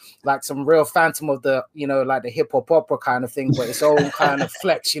some real Phantom of the, you know, like the hip hop opera kind of thing, but it's all kind of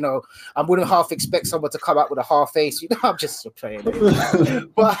flex, you know. I wouldn't half expect someone to come out with a half face, you know. I'm just playing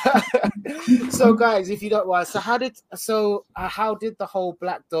it. But so guys, if you don't mind, so how did the whole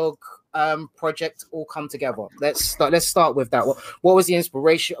Black Dog project all come together? Let's start with that. What was the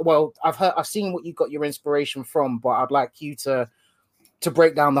inspiration? Well, I've seen what you got your inspiration from, but I'd like you to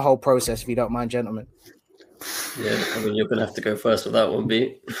break down the whole process, if you don't mind, gentlemen. Yeah, I mean, you're gonna have to go first with that one,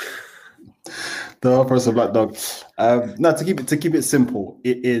 B. The whole process of Black Dog. No, to keep it simple,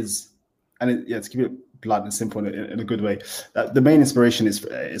 it is, and to keep it blunt and simple in a good way. The main inspiration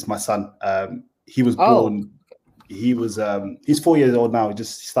is my son. He was born. He's 4 years old now. He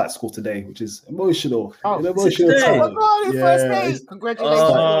started school today, which is emotional. First day.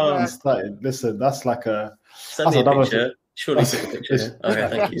 Congratulations. Listen, that's like send me a picture. Surely send a picture. Okay,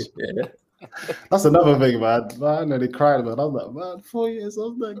 thank you. Yeah. That's another thing, man. I know they cried, man. I'm like, man, 4 years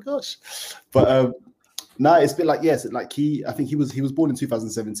old, man, gosh. But it's been like, yes, like I think he was born in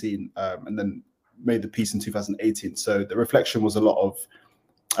 2017, and then made the piece in 2018. So the reflection was a lot of,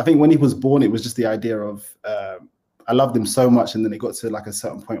 I think when he was born, it was just the idea of I loved him so much, and then it got to like a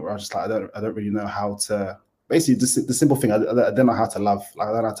certain point where I was just like, I don't really know how to. Basically, just the simple thing, I don't know how to love. Like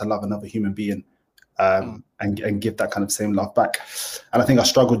I don't know how to love another human being, and give that kind of same love back. And I think I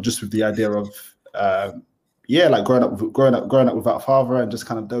struggled just with the idea of, like growing up without a father, and just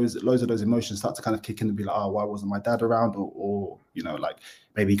kind of loads of those emotions start to kind of kick in and be like, oh, why wasn't my dad around, or you know, like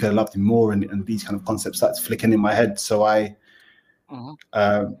maybe he could have loved him more, and these kind of concepts started flicking in my head. So I.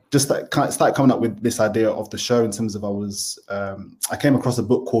 Just started coming up with this idea of the show in terms of I came across a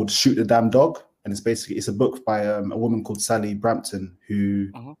book called Shoot the Damn Dog, and it's a book by a woman called Sally Brampton, who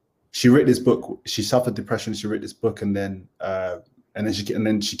she wrote this book. She suffered depression. She wrote this book, and then she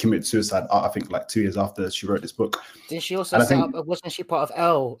committed suicide. I think like 2 years after she wrote this book. Didn't she also wasn't she part of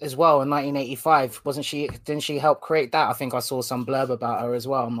Elle as well in 1985? Wasn't she? Didn't she help create that? I think I saw some blurb about her as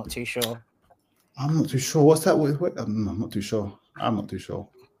well. I'm not too sure. What's that? I'm not too sure.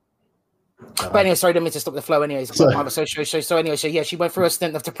 But anyway, sorry, I didn't mean to stop the flow. Anyways, so yeah, she went through a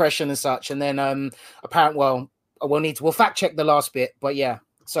stint of depression and such, and then we'll fact check the last bit. But yeah,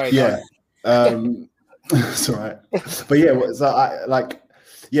 sorry. Yeah, it's all right. But yeah, so I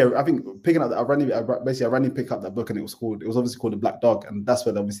think picking up that I randomly picked up that book, and it was obviously called The Black Dog, and that's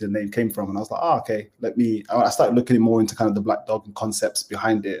where obviously the name came from. And I was like, okay, I started looking more into kind of the Black Dog and concepts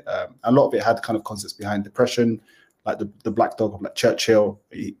behind it. A lot of it had kind of concepts behind depression, like the Black Dog of like Churchill.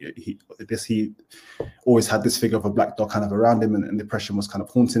 He always had this figure of a black dog kind of around him, and depression was kind of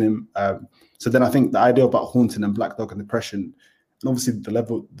haunting him. So then I think the idea about haunting and Black Dog and depression, and obviously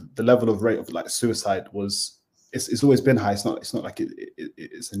the level of rate of like suicide it's always been high. It's not like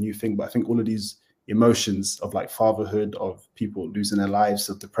it's a new thing, but I think all of these emotions of like fatherhood, of people losing their lives,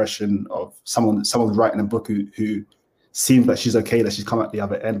 of depression, of someone writing a book who seems like she's okay, that she's come out the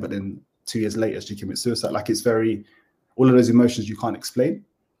other end, but then 2 years later she commits suicide. Like it's all of those emotions you can't explain.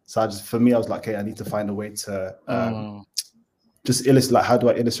 So for me, I was like, okay, I need to find a way to just illustrate, like, how do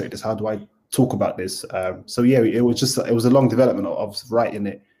I illustrate this? How do I talk about this? So yeah, it was a long development of writing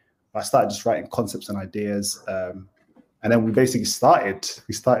it. I started just writing concepts and ideas, and then we basically started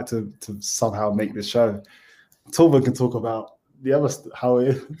to somehow make this show. Torben can talk about the other how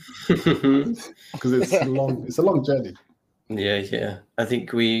it, because it's a long journey. Yeah. I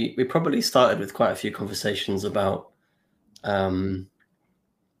think we probably started with quite a few conversations about some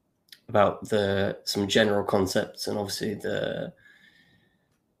general concepts, and obviously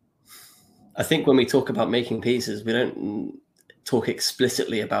I think when we talk about making pieces, we don't talk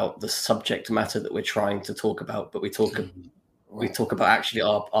explicitly about the subject matter that we're trying to talk about, but we talk about actually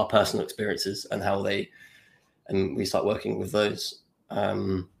our personal experiences and how and we start working with those.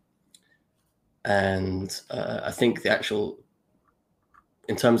 I think the actual,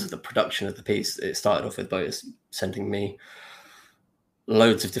 in terms of the production of the piece, it started off with Botus sending me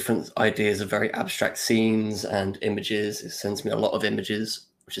loads of different ideas of very abstract scenes and images. It sends me a lot of images,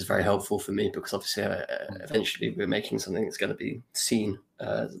 which is very helpful for me, because obviously eventually we're making something that's going to be seen,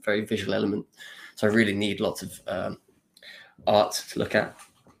 a very visual element. So I really need lots of art to look at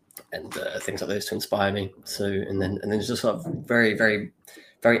and things like those to inspire me. So and then just sort of very, very,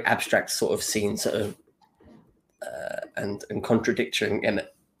 very abstract sort of scenes that are and contradicting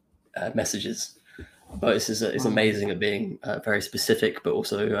messages. Botus is amazing at being very specific, but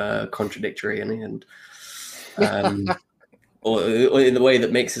also contradictory, and or in the way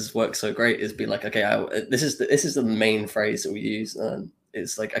that makes his work so great is be like, okay, this is the main phrase that we use.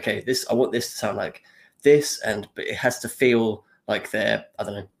 It's like, okay, I want this to sound like this, but it has to feel like they're, I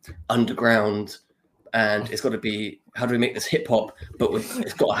don't know, underground, and it's got to be, how do we make this hip hop, but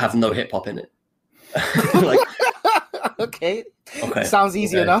it's got to have no hip hop in it. Like, okay. Sounds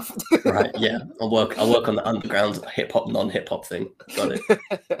easy enough. Right, yeah. I'll work on the underground hip hop, non-hip hop thing. Got it.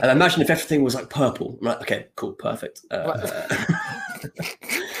 And imagine if everything was like purple. I'm like, okay, cool, perfect. And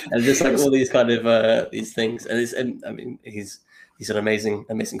just like all these kind of these things. And I mean, he's an amazing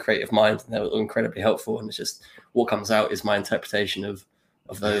creative mind, and they're all incredibly helpful. And it's just what comes out is my interpretation of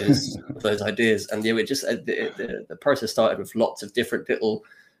those ideas. And yeah, the process started with lots of different little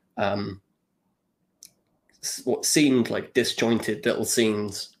what seemed like disjointed little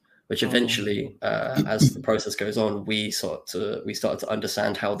scenes, which eventually, as the process goes on, we started to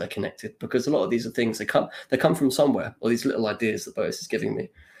understand how they're connected, because a lot of these are things that come from somewhere, or these little ideas that Botus is giving me.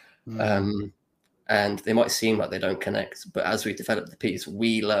 And they might seem like they don't connect, but as we develop the piece,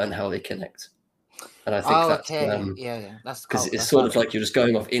 we learn how they connect. And I think that's because it's sort of like you're just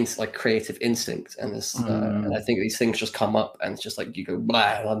going off like creative instinct, and this, and I think these things just come up, and it's just like you go,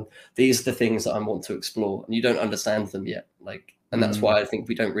 blah, these are the things that I want to explore, and you don't understand them yet, like, and that's why I think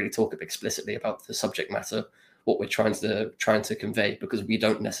we don't really talk explicitly about the subject matter, what we're trying to convey, because we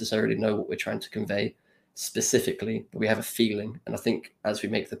don't necessarily know what we're trying to convey specifically, but we have a feeling. And I think as we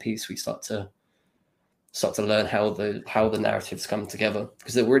make the piece, we start to learn how the narratives come together,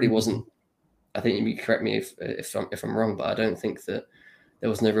 because there really wasn't, I think you can correct me if I'm wrong, but I don't think that there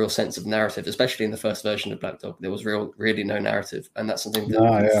was no real sense of narrative, especially in the first version of Black Dog. There was really no narrative, and that's something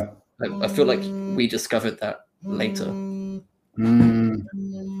that I feel like we discovered that later.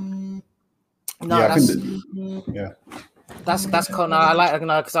 That's cool. No, I like,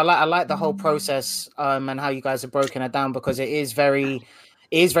 because I like the whole process and how you guys have broken it down, because it is very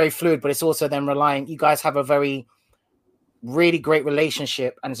fluid, but it's also then relying. You guys have a really great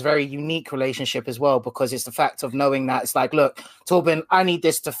relationship, and it's a very unique relationship as well, because it's the fact of knowing that it's like, look, Torben, I need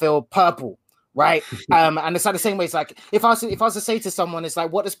this to feel purple, right? And it's like the same way. It's like if I was to say to someone, it's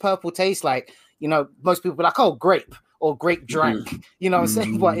like, what does purple taste like? You know, most people be like, oh, grape or grape drank. You know what I'm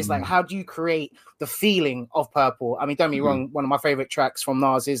saying? But it's like, how do you create the feeling of purple? I mean, don't get me wrong, one of my favorite tracks from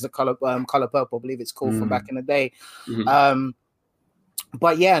Nas is the color Purple. I believe it's called, from back in the day.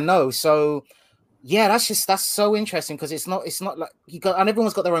 But yeah, no, so. Yeah, that's so interesting, because it's not like and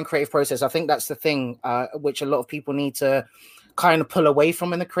everyone's got their own creative process. I think that's the thing which a lot of people need to kind of pull away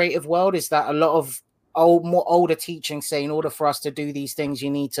from in the creative world, is that a lot of more older teachings say in order for us to do these things, you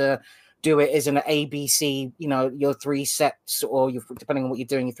need to do it as an ABC, you know, your 3 sets, or depending on what you're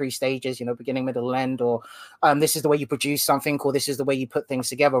doing, your 3 stages, you know, beginning, middle, end, or this is the way you produce something, or this is the way you put things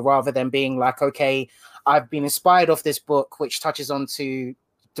together, rather than being like, okay, I've been inspired off this book, which touches on to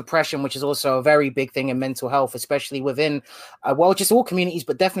depression, which is also a very big thing in mental health, especially within just all communities,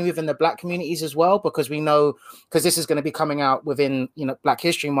 but definitely within the Black communities as well, because we know, because this is going to be coming out within, you know, Black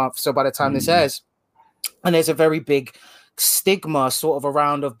History Month, so by the time this airs, and there's a very big stigma sort of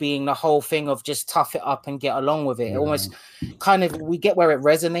around of being the whole thing of just tough it up and get along with it. Almost kind of, we get where it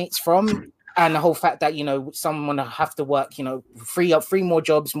resonates from, and the whole fact that, you know, someone have to work, you know, three more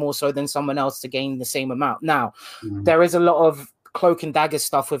jobs more so than someone else to gain the same amount. Now, there is a lot of cloak and dagger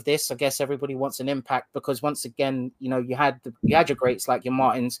stuff with this. I guess everybody wants an impact because once again, you know, you had your greats like your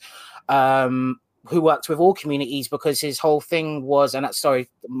Martins, who worked with all communities, because his whole thing was, and that's, sorry,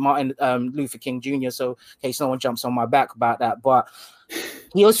 Martin Luther King Jr., so in case no one jumps on my back about that, but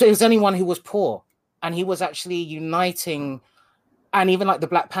he also was anyone who was poor, and he was actually uniting. And even like the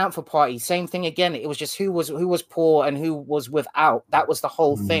Black Panther Party, same thing again. It was just who was poor and who was without. That was the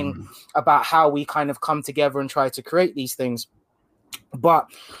whole thing about how we kind of come together and try to create these things. But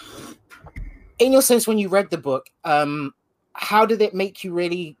in your sense, when you read the book, how did it make you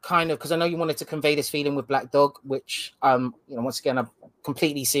really kind of, because I know you wanted to convey this feeling with Black Dog, which, you know, once again, I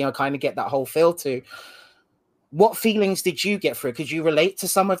completely see, I kind of get that whole feel too. What feelings did you get through? Could you relate to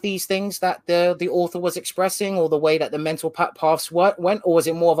some of these things that the author was expressing, or the way that the mental paths went? Or was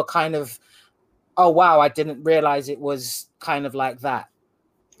it more of a kind of, oh, wow, I didn't realize it was kind of like that?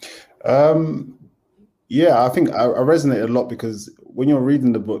 Yeah, I think I resonated a lot, because when you're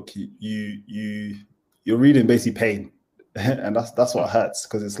reading the book, you're reading basically pain. And that's what hurts,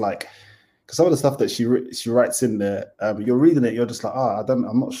 because it's like, because some of the stuff that she writes in there, you're reading it, you're just like,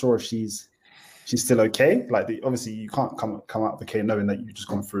 I'm not sure if she's still okay. Like, obviously you can't come out of okay knowing that you've just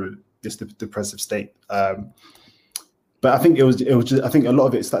gone through this depressive state. But I think it was just, I think a lot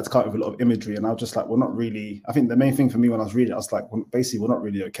of it started to come with a lot of imagery, and I was just like, we're not really. I think the main thing for me when I was reading it, I was like, well, basically, we're not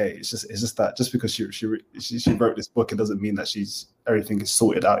really okay. It's just that just because she wrote this book, it doesn't mean that everything is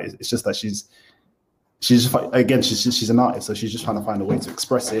sorted out. It's just that she's just, again, she's an artist, so she's just trying to find a way to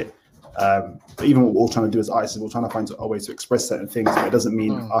express it. But even what we're all trying to do as artists is we're trying to find a way to express certain things. But it doesn't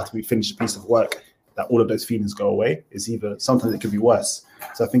mean after we finish a piece of work that all of those feelings go away. It's either sometimes it could be worse.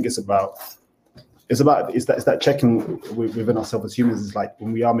 So I think it's that checking within ourselves as humans. Is like,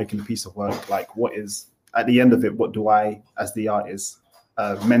 when we are making a piece of work, like, what is at the end of it? What do I, as the artist,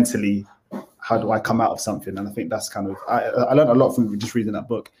 mentally, how do I come out of something? And I think that's kind of, I learned a lot from just reading that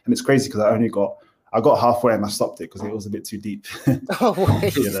book. And it's crazy because I got halfway and I stopped it because it was a bit too deep. Oh,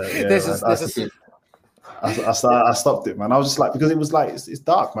 wait. You know, I stopped it, man. I was just like, because it was like, it's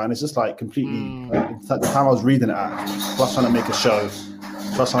dark, man. It's just like completely, at the time I was reading it at, I was trying to make a show.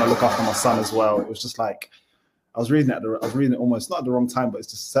 I was trying to look after my son as well. It was just like, I was reading it almost not at the wrong time, but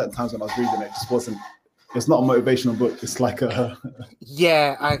it's just certain times when I was reading it, it just wasn't, it's not a motivational book. It's like a,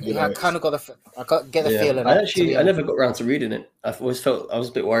 yeah, I kind of get the feeling. I never got around to reading it. I've always felt I was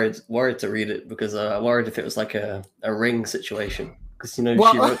a bit worried to read it, because I worried if it was like a Ring situation, because, you know,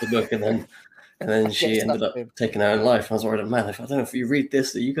 she wrote the book and then she ended up taking her own life. I was worried, man, I don't know if you read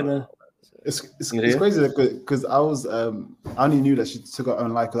this, are you gonna? It's crazy because I only knew that she took her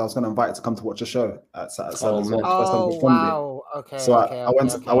own life because I was going to invite her to come to watch a show at Saturday. Wow. Okay. So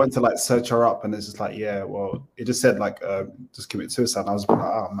I went to like search her up, and it's just like, yeah, well, it just said like just commit suicide. And I was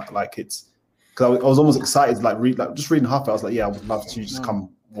like, it's because I was almost excited, like just reading half it. I was like, yeah, I would love to just come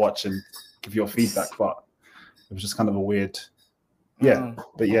watch and give your feedback, but it was just kind of a weird,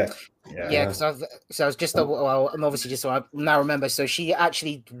 but yeah. Yeah, because I was just I'm obviously just, so I now remember. So she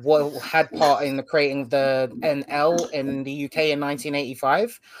actually had part in the creating the NL in the UK in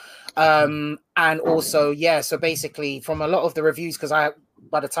 1985, and also so basically from a lot of the reviews, because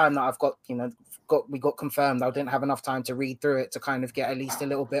by the time that I've got we got confirmed, I didn't have enough time to read through it to kind of get at least a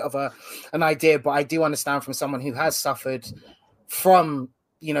little bit of an idea. But I do understand from someone who has suffered from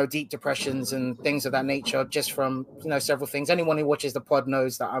deep depressions and things of that nature, just from, several things. Anyone who watches the pod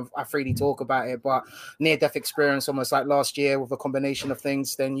knows that I freely talk about it, but near-death experience almost like last year with a combination of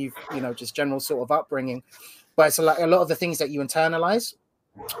things, then just general sort of upbringing. But it's like a lot of the things that you internalize,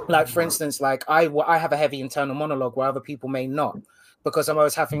 like, for instance, like I have a heavy internal monologue where other people may not, because I'm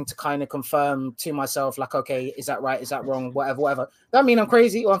always having to kind of confirm to myself, like, okay, is that right? Is that wrong? Whatever. That mean I'm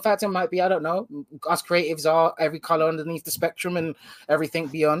crazy, or in fact, it might be, I don't know. Us creatives are every color underneath the spectrum and everything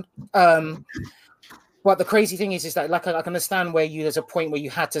beyond. But the crazy thing is that, like, I can understand where there's a point where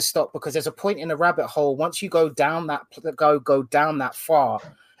you had to stop, because there's a point in a rabbit hole. Once you go down go down that far,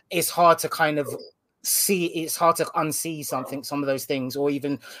 it's hard to kind of see. It's hard to unsee some of those things, or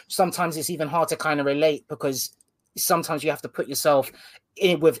even sometimes it's even hard to kind of relate, because sometimes you have to put yourself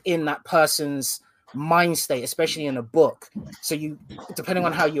within that person's mind state, especially in a book. So depending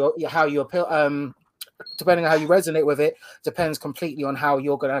on how you appeal, depending on how you resonate with it, depends completely on how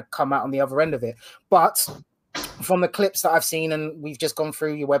you're going to come out on the other end of it. But from the clips that I've seen, and we've just gone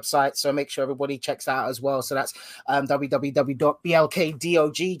through your website, so make sure everybody checks that out as well. So that's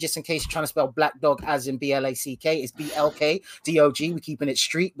www.blkdog, just in case you're trying to spell Black Dog as in BLACK, it's BLKDOG. We're keeping it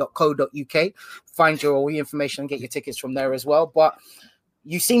street.co.uk. Find all your information and get your tickets from there as well. But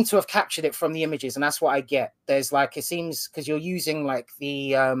you seem to have captured it from the images, and that's what I get. There's like, it seems, because you're using like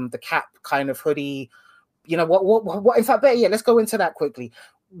the cap kind of hoodie. You know what? In fact, better yet, let's go into that quickly.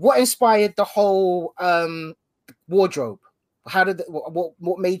 What inspired the whole wardrobe? How did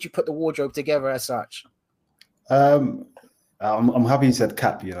what made you put the wardrobe together as such? I'm happy you said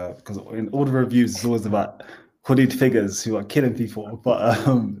cap, you know, because in all the reviews it's always about hooded figures who are killing people. But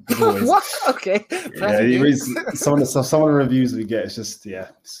what? Okay. Yeah, some of the reviews we get, it's just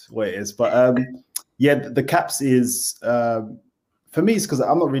it's the way it is. But the caps is for me, it's because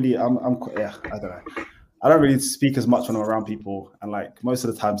I'm not really I don't know. I don't really speak as much when I'm around people, and like most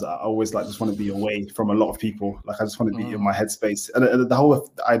of the times I always like just want to be away from a lot of people. Like I just want to be in my headspace. And the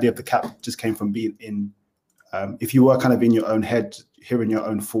whole idea of the cap just came from being in if you were kind of in your own head, hearing your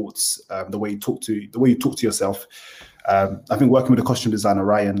own thoughts, the way you talk to yourself. I think working with the costume designer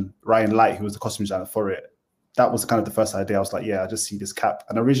Ryan Light, who was the costume designer for it, that was kind of the first idea. I was like, I just see this cap,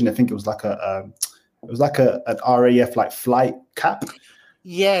 and originally I think it was like an RAF like flight cap.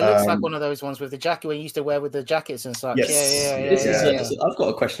 Yeah, it looks like one of those ones with the jacket we used to wear with the jackets and such. Yes. I've got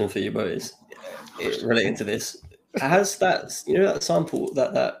a question for you both relating to this. Has that that sample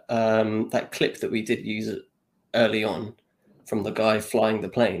that clip that we did use early on from the guy flying the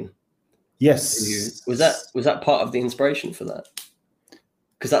plane? Yes. Was that part of the inspiration for that?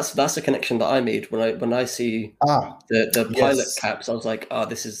 Because that's a connection that I made when I see the pilot caps. I was like,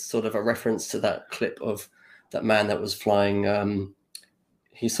 this is sort of a reference to that clip of that man that was flying.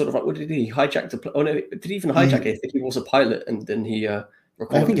 He's sort of like, what did he hijack? Oh no, did he even hijack it? I think he was a pilot, and then he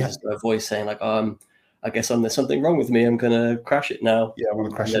recorded his voice saying like, I guess there's something wrong with me. I'm gonna crash it now. Yeah, I'm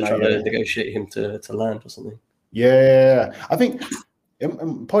gonna crash it now. Trying to negotiate him to land or something. Yeah, I think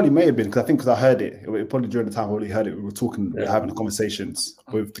it probably may have been because I heard it. Probably during the time I already heard it. We were talking, we were having conversations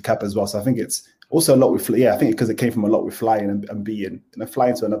with the cap as well. So I think it's also a lot with I think because it came from a lot with flying and being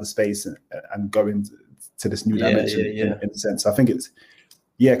flying to another space and going to this new dimension in a sense. I think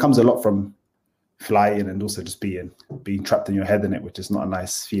it comes a lot from flying and also just being trapped in your head in it, which is not a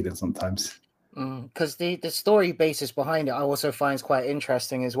nice feeling sometimes. Because the story basis behind it I also find quite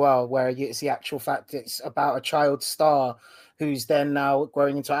interesting as well, where it's the actual fact it's about a child star who's then now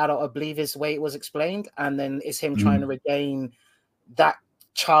growing into adult, I believe is the way it was explained, and then it's him trying to regain that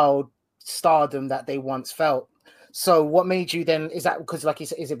child stardom that they once felt. So what made you then, is that because, like you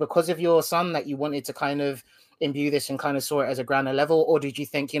said, is it because of your son that you wanted to kind of imbue this and kind of saw it as a grander level, or did you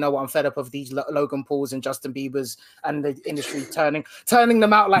think, I'm fed up of these Logan Pauls and Justin Biebers and the industry turning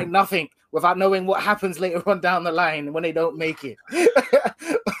them out like nothing without knowing what happens later on down the line when they don't make it?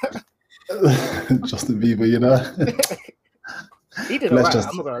 Justin Bieber, he did alright.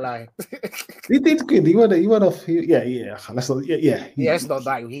 I'm not gonna lie. He did good. He went off. Let's not. It's not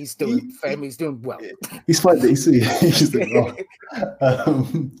that he's doing. He's doing well. He's fine. He's doing well.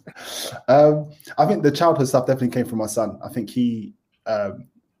 I think the childhood stuff definitely came from my son. I think he,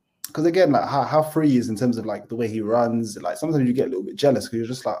 because again, like how free he is in terms of like the way he runs. Like sometimes you get a little bit jealous because you're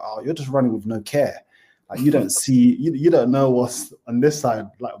just like, you're just running with no care. Like you don't see, you don't know what's on this side,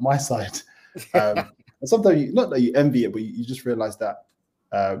 like my side. And sometimes, not that you envy it, but you just realize that.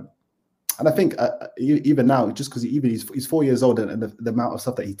 And I think even now, just because he's 4 years old, and the amount of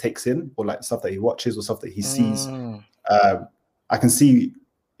stuff that he takes in, or like stuff that he watches, or stuff that he sees, I can see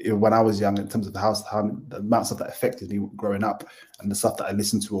when I was young in terms of how the amount of stuff that affected me growing up, and the stuff that I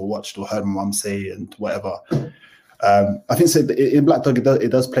listened to or watched or heard my mum say and whatever. I think so in Black Dog, it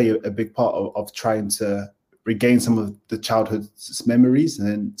does play a big part of trying to regain some of the childhood memories, and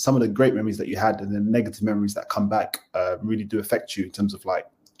then some of the great memories that you had, and then negative memories that come back really do affect you in terms of like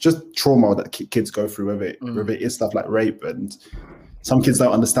just trauma that kids go through, whether it is stuff like rape, and some kids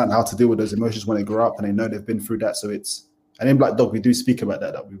don't understand how to deal with those emotions when they grow up, and they know they've been through that. And in Black Dog, we do speak about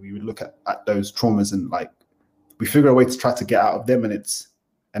that we would look at those traumas and like we figure a way to try to get out of them.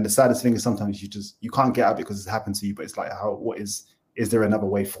 And the saddest thing is sometimes you can't get out because it's happened to you, but it's like is there another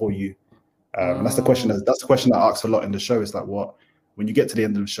way for you? And that's the question that I ask a lot in the show. It's like, when you get to the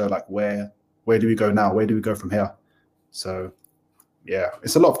end of the show, like where do we go now? Where do we go from here? So yeah,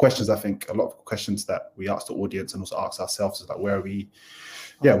 it's a lot of questions. I think a lot of questions that we ask the audience and also ask ourselves is like, where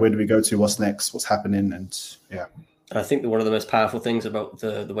do we go to? What's next? What's happening? And yeah. I think that one of the most powerful things about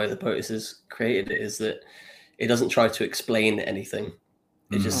the way the Potus is created is that it doesn't try to explain anything.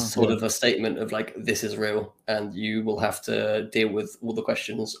 It's just sort of a statement of like, this is real, and you will have to deal with all the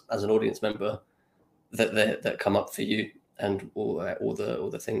questions as an audience member that come up for you, and all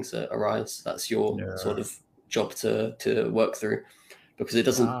the things that arise. That's your sort of job to work through, because it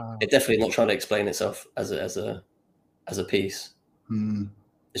doesn't. It's definitely not trying to explain itself as a piece.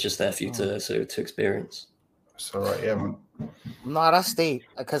 It's just there for you to experience. So right, yeah, man. No, that's deep.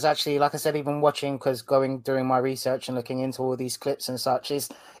 Because actually, like I said, even watching, because during my research and looking into all these clips and such, it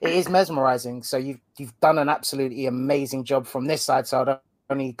is mesmerizing. So you've done an absolutely amazing job from this side. So I don't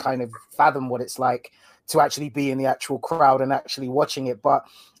only kind of fathom what it's like to actually be in the actual crowd and actually watching it. But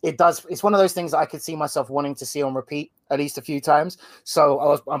it's one of those things that I could see myself wanting to see on repeat at least a few times.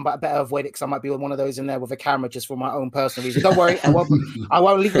 So I'm better avoid it, because I might be one of those in there with a camera just for my own personal reason. Don't worry, I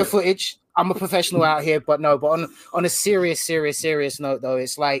won't leak the footage. I'm a professional out here, but on a serious note though,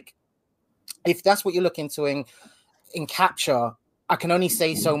 it's like, if that's what you're looking to in capture, I can only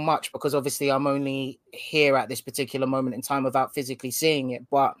say so much, because obviously I'm only here at this particular moment in time without physically seeing it.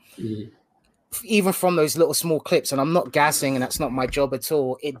 But even from those little small clips, and I'm not gassing, and that's not my job at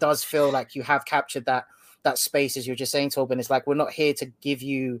all, it does feel like you have captured that space, as you're just saying, Torben. It's like, we're not here to give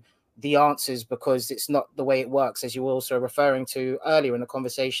you the answers, because it's not the way it works, as you were also referring to earlier in the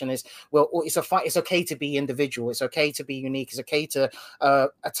conversation. Is, well, it's okay to be individual, it's okay to be unique, it's okay to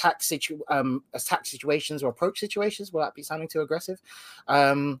attack situations or approach situations without be sounding too aggressive,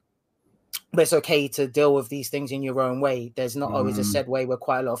 but it's okay to deal with these things in your own way. There's not always a said way with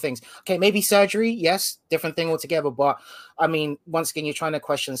quite a lot of things. Okay, maybe surgery, yes, different thing altogether. But I mean, once again, you're trying to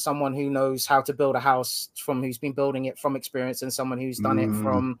question someone who knows how to build a house, from who's been building it from experience, and someone who's done it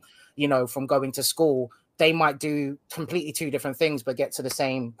from going to school. They might do completely two different things, but get to the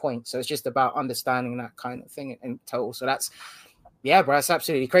same point. So it's just about understanding that kind of thing in total. So that's, yeah, bro, that's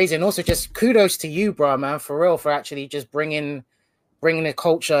absolutely crazy. And also just kudos to you, bro, man, for real, for actually just bringing the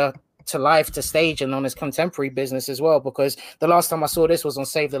culture to life, to stage, and on his contemporary business as well. Because the last time I saw this was on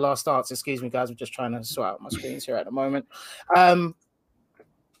Save the Last Arts. Excuse me, guys, I'm just trying to sort out my screens here at the moment. I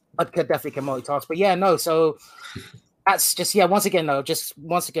could definitely can multitask, but yeah, no. So that's just, yeah. Once again, my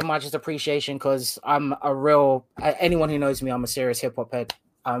just appreciation, because I'm a real, anyone who knows me, I'm a serious hip hop head.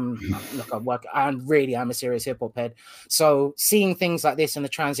 Look, I'm a serious hip hop head. So seeing things like this and the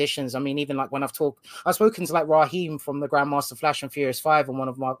transitions, I mean, even like when I've spoken to like Raheem from the Grandmaster Flash and Furious 5 on one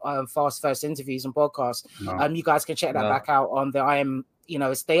of my Fast First interviews and podcasts. You guys can check that back out on the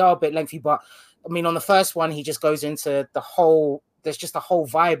they are a bit lengthy, but I mean, on the first one, he just goes into there's just a whole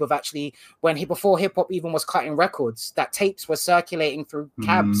vibe of actually before hip hop even was cutting records, that tapes were circulating through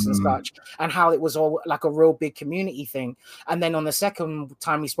cabs and such, and how it was all like a real big community thing. And then on the second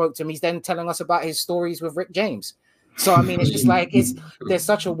time we spoke to him, he's then telling us about his stories with Rick James. So I mean, it's just like there's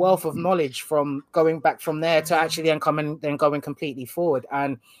such a wealth of knowledge from going back from there to actually then going completely forward,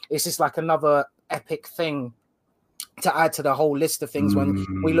 and it's just like another epic thing to add to the whole list of things when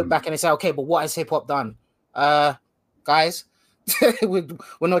we look back and say, okay, but what has hip hop done, guys? We're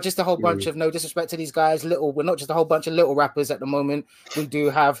not just a whole bunch of, no disrespect to these guys, we're not just a whole bunch of little rappers at the moment. We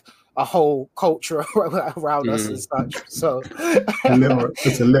do have a whole culture around us and such. So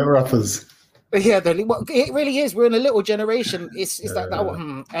it's a little rappers. Yeah, it really is. We're in a little generation. It's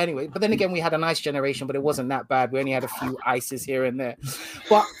that anyway. But then again, we had a nice generation, but it wasn't that bad. We only had a few ices here and there.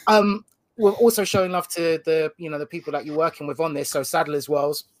 But we're also showing love to the the people that you're working with on this. So Sadler's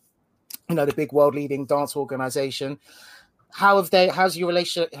Wells, the big world leading dance organization. How's your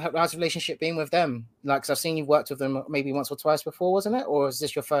relationship been with them? Like, 'cause I've seen you've worked with them maybe once or twice before, wasn't it? Or is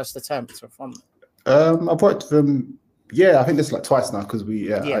this your first attempt from? I've worked with them. Yeah, I think this is like twice now, because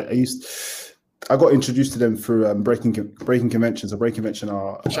I got introduced to them through Breaking Convention. So Breaking Convention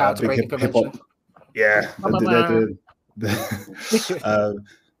are big hip hop. Yeah,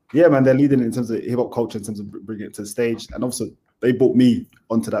 yeah, man, they're leading in terms of hip hop culture, in terms of bringing it to the stage, and also they brought me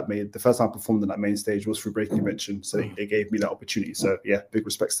onto that the first time I performed on that main stage was through Breaking Convention, so they gave me that opportunity. So yeah, big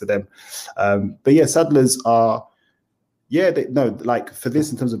respects to them. But yeah, Sadlers are, like for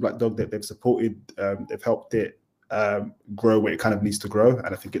this in terms of Black Dog, that they've supported, they've helped it grow where it kind of needs to grow,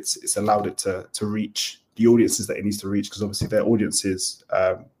 and I think it's allowed it to reach the audiences that it needs to reach, because obviously their audiences.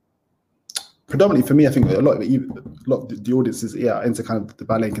 Predominantly for me, I think a lot of the audiences, into kind of the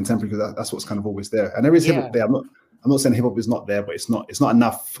ballet and contemporary, because that's what's kind of always there. And there is hip hop there. I'm not saying hip hop is not there, but it's not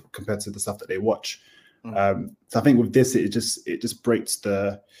enough compared to the stuff that they watch. So I think with this, it just breaks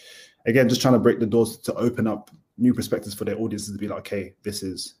just trying to break the doors to open up new perspectives for their audiences to be like, okay,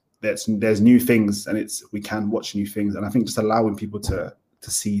 there's new things, and we can watch new things. And I think just allowing people to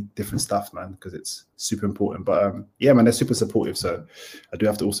see different stuff, man, because it's super important. But man, they're super supportive. So I do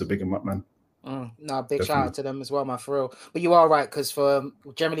have to also big them up, man. Big shout out to them as well, man, for real. But you are right, because for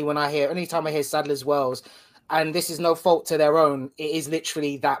generally anytime I hear Sadler's Wells, and this is no fault to their own, it is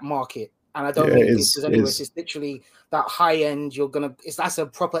literally that market. And I don't think this is anywhere. It's literally that high end. That's a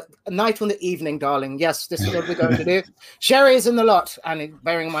proper night on the evening, darling. Yes, this is what we're going to do. Sherry is in the lot. And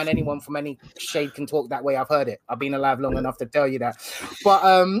bearing in mind, anyone from any shade can talk that way. I've heard it. I've been alive long enough to tell you that. But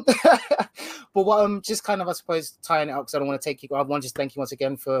but what I'm just kind of, I suppose, tying it up, because I don't want to take you. I want to just thank you once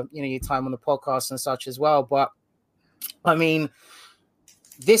again for your time on the podcast and such as well. But I mean,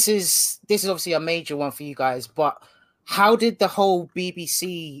 this is obviously a major one for you guys, but how did the whole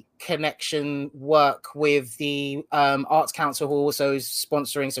BBC connection work with the Arts Council, who also is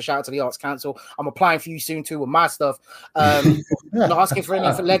sponsoring? So shout out to the Arts Council. I'm applying for you soon too with my stuff. Not asking for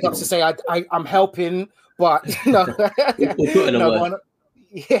any leg ups to say I'm helping, but no, real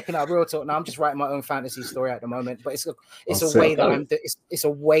talk. No, I'm just writing my own fantasy story at the moment. But it's a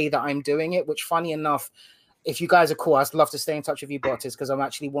way that I'm doing it. Which, funny enough, if you guys are cool, I'd love to stay in touch with you, Bottas, because I'm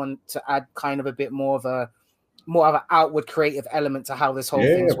actually want to add kind of a bit more of an outward creative element to how this whole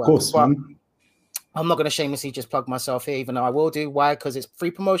thing's works. Course, but I'm not going to shamelessly just plug myself here, even though I will do. Why? Because it's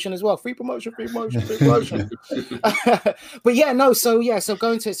free promotion as well. Free promotion. But so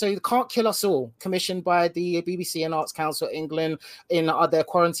going to so you Can't Kill Us All, commissioned by the BBC and Arts Council England in their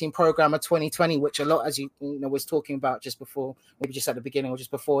quarantine program of 2020, which a lot, as you was talking about just before, maybe just at the beginning or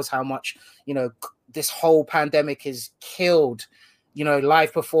just before, is how much this whole pandemic has killed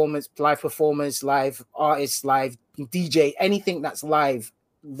live performers, live artists, live DJ, anything that's live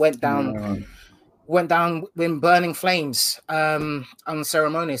went down in burning flames,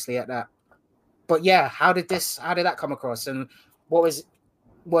 unceremoniously at that. But yeah, how did that come across, and what was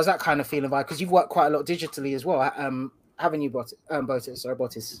that kind of feeling like? Because you've worked quite a lot digitally as well, haven't you, Bottas?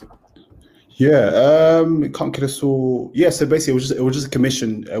 Yeah, Can't Kill Us All. Yeah, so basically it was just a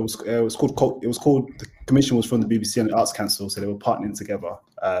commission. It was called the commission was from the BBC and the Arts Council, so they were partnering together.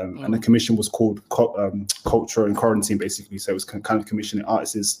 And the commission was called Culture in Quarantine, basically. So it was kind of commissioning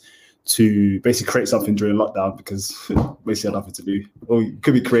artists to basically create something during lockdown, because basically had nothing to do. Or you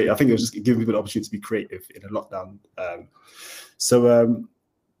could be creative. I think it was just giving people the opportunity to be creative in a lockdown.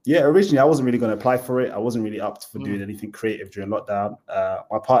 Yeah, originally I wasn't really going to apply for it. I wasn't really up for doing anything creative during lockdown.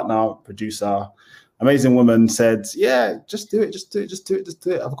 My partner, producer, amazing woman, said, "Yeah, just do it.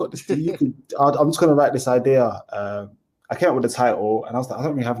 I've got this thing. I'm just going to write this idea." I came up with the title, and I was like, I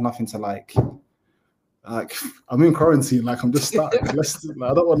don't really have nothing to like. I'm in quarantine. Like, I'm just stuck. I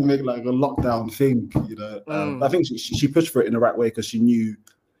don't want to make like a lockdown thing, I think she pushed for it in the right way, because she knew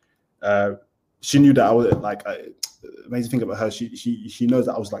that I was like. Amazing thing about her, she knows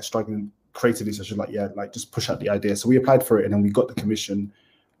that I was like struggling creatively, so she's like, just push out the idea. So we applied for it, and then we got the commission,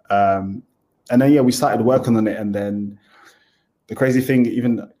 and then we started working on it. And then the crazy thing,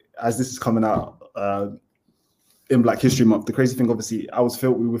 even as this is coming out in Black History Month, the crazy thing, obviously,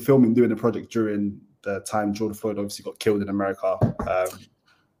 we were filming, doing the project during the time George Floyd obviously got killed in America,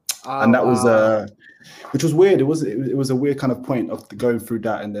 and that was which was weird. It was a weird kind of point of going through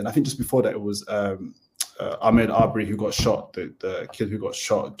that. And then I think just before that, it was Ahmaud Arbery who got shot, the kid who got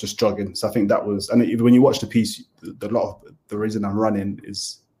shot just jogging. So I think that was, and when you watch the piece, a lot of the reason I'm running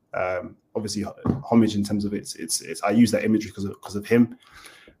is obviously homage in terms of it's I use that imagery because of him.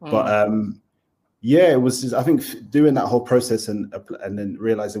 But it was just, I think doing that whole process and then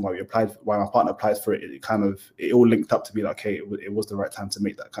realizing why my partner applied for it, it all linked up to be like, okay, it was the right time to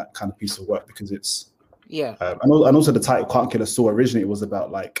make that kind of piece of work, because it's and also the title Can't Kill Us All, originally it was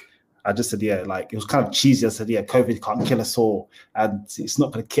about like, I just said, it was kind of cheesy. I said, COVID can't kill us all, and it's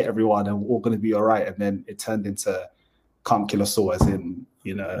not going to kill everyone, and we're all going to be all right. And then it turned into Can't Kill Us All, as in,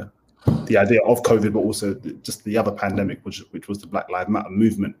 the idea of COVID, but also just the other pandemic, which was the Black Lives Matter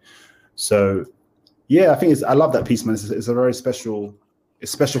movement. So, I think I love that piece, man. It's a very special.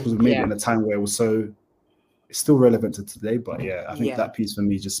 It's special because we made it in a time where it was it's still relevant to today. But I think that piece for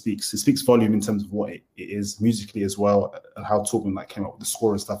me just speaks volume in terms of what it is musically as well, and how Taubman came up with the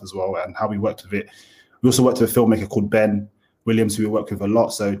score and stuff as well, and how we worked with it. We also worked with a filmmaker called Ben Williams, who we work with a lot.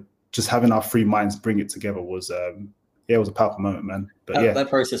 So just having our three minds bring it together was it was a powerful moment, man. But that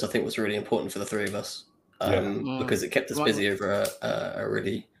process I think was really important for the three of us, because it kept us busy over a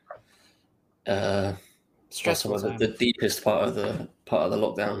really stressful time. The deepest part of the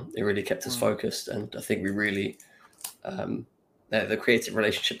lockdown. It really kept us focused, and I think we really the creative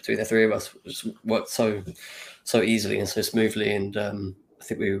relationship between the three of us just worked so easily and so smoothly, and I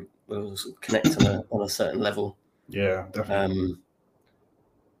think we will connect on a certain level. Yeah, definitely.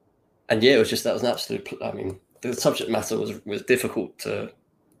 And it was just, that was an absolute. I mean, the subject matter was difficult to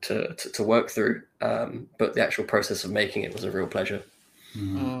work through, but the actual process of making it was a real pleasure.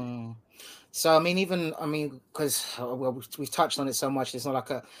 So because we've touched on it so much, it's not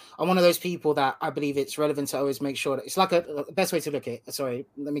like I'm one of those people that I believe it's relevant to always make sure that it's like a best way to look at it. Sorry,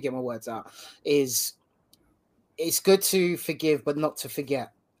 let me get my words out. Is it's good to forgive, but not to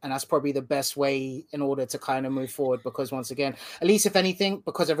forget. And that's probably the best way in order to kind of move forward. Because once again, at least if anything,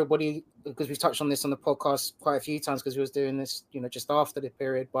 because we've touched on this on the podcast quite a few times because we was doing this, just after the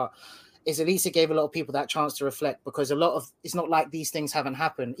period, but is at least it gave a lot of people that chance to reflect, because it's not like these things haven't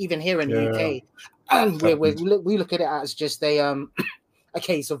happened. Even here in the UK, and we look at it as just a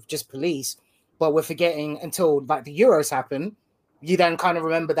case of just police, but we're forgetting until like the Euros happen, you then kind of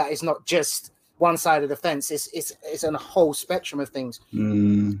remember that it's not just one side of the fence. It's a whole spectrum of things.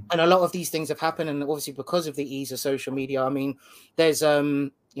 And a lot of these things have happened, and obviously because of the ease of social media, I mean, there's I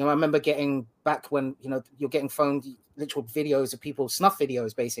remember getting back when you're getting phone literal videos of people, snuff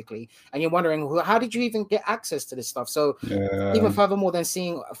videos basically, and you're wondering how did you even get access to this stuff. So even furthermore than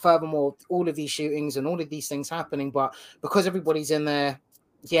seeing all of these shootings and all of these things happening, but because everybody's in there,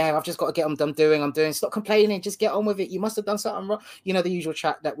 I've just got to get them done doing. I'm doing. Stop complaining. Just get on with it. You must have done something wrong. The usual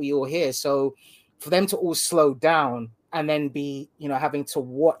chat that we all hear. So for them to all slow down and then be, having to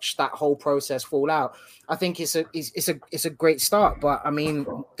watch that whole process fall out, I think it's a great start. But I mean,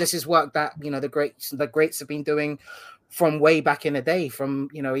 this is work that the greats have been doing from way back in the day, from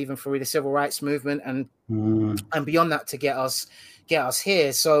even through the civil rights movement and beyond that to get us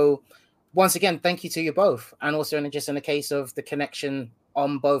here. So once again, thank you to you both, and also in the case of the connection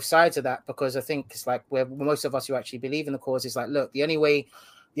on both sides of that, because I think it's like where most of us who actually believe in the cause is like, look, the only way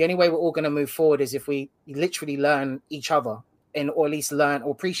we're all going to move forward is if we literally learn each other, or at least learn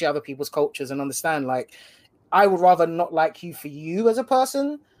or appreciate other people's cultures and understand, like, I would rather not like you for you as a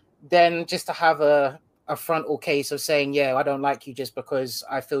person than just to have a frontal case of saying, I don't like you just because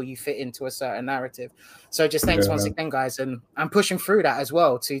I feel you fit into a certain narrative. So just thanks once again, guys. And I'm pushing through that as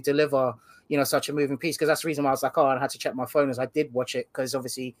well to deliver such a moving piece, because that's the reason why I was like, I had to check my phone as I did watch it, because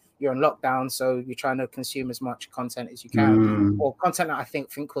obviously you're in lockdown, so you're trying to consume as much content as you can, or content that I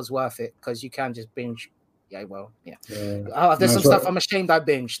think was worth it, because you can just binge. There's some stuff I'm ashamed I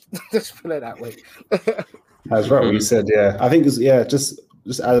binged. Just put it that way. That's right what you said. I think it's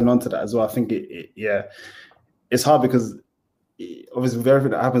just adding on to that as well. I think it's hard because obviously with everything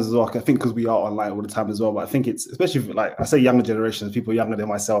that happens as well, I think because we are online all the time as well, but I think it's, especially for, like I say, younger generations, people younger than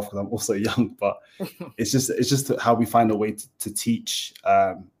myself, because I'm also young, but it's just how we find a way to teach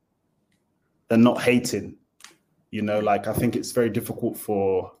and not hating, like I think it's very difficult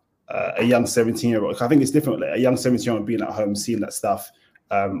for a young 17-year-old. I think it's different, like a young 17-year-old being at home, seeing that stuff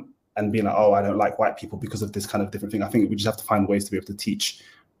and being like, I don't like white people because of this kind of different thing. I think we just have to find ways to be able to teach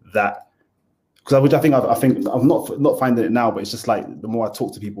that. Because I think I'm not finding it now, but it's just like the more I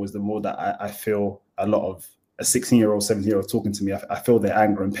talk to people, is the more that I feel a lot of a 16-year-old, 17-year-old talking to me. I feel their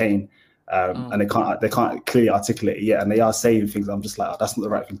anger and pain, and they can't clearly articulate it yet, and they are saying things. I'm just like, that's not the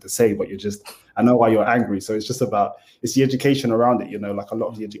right thing to say, but I know why you're angry. So it's just about, it's the education around it, like a lot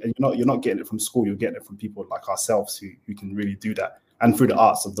of the education. You're not getting it from school. You're getting it from people like ourselves who can really do that, and through the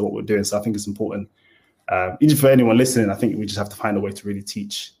arts of what we're doing. So I think it's important, even for anyone listening. I think we just have to find a way to really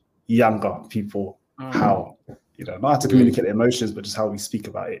teach younger people how, not how to communicate their emotions, but just how we speak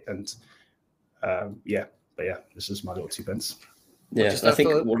about it. And this is my little 2 pence. I think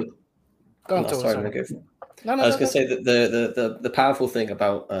I was going to say that the powerful thing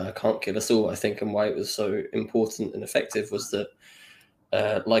about Can't Kill Us All, I think, and why it was so important and effective was that,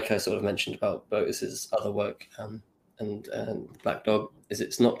 like I sort of mentioned about Botus's other work and Black Dog, is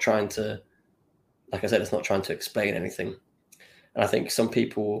it's not trying to, like I said, it's not trying to explain anything. And I think some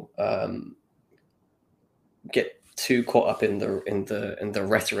people get too caught up in the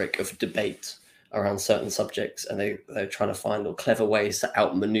rhetoric of debate around certain subjects, and they're trying to find all clever ways to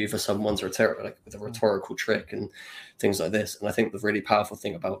outmaneuver someone's rhetoric, like with a rhetorical trick and things like this. And I think the really powerful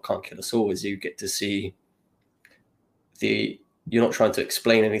thing about Can't Kill Us All is you get to see you're not trying to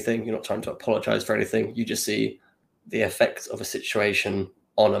explain anything, you're not trying to apologize for anything, you just see the effects of a situation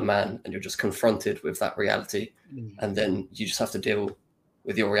on a man, and you're just confronted with that reality, and then you just have to deal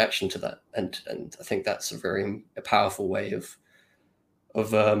with your reaction to that. And I think that's a powerful way of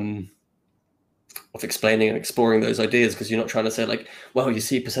explaining and exploring those ideas, because you're not trying to say like, well, you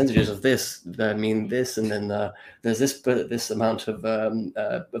see percentages of this that mean this, and then there's this amount of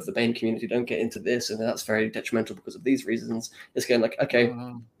the BAME community don't get into this, and that's very detrimental because of these reasons. It's going like, okay,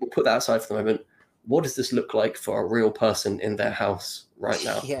 we'll put that aside for the moment. What does this look like for a real person in their house right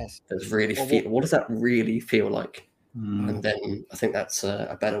now? Yes. What does that really feel like? And then I think that's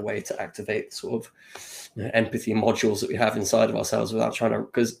a better way to activate sort of empathy modules that we have inside of ourselves without trying to,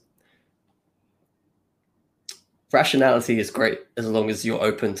 because rationality is great as long as you're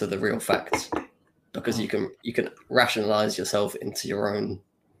open to the real facts, because you can rationalize yourself into your own.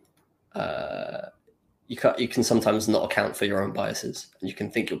 You can sometimes not account for your own biases, and you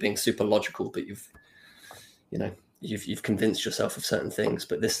can think you're being super logical, but you've convinced yourself of certain things.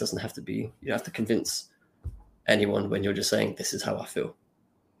 But this doesn't have to be. You don't have to convince anyone when you're just saying, this is how I feel,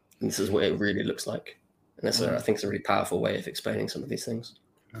 and this is what it really looks like. And that's I think it's a really powerful way of explaining some of these things.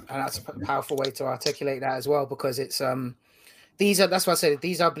 And that's a powerful way to articulate that as well, because it's that's what I said,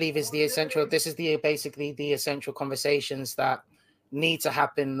 these I believe is the essential, this is basically the essential conversations that need to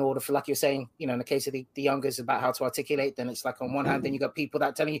happen in order for, like you're saying, in the case of the youngers, about how to articulate. Then it's like, on one hand, then you got people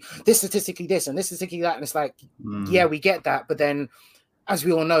that telling you this statistically this and this statistically that, and it's like, yeah, we get that, but then, as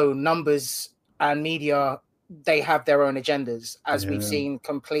we all know, numbers and media, they have their own agendas, as we've seen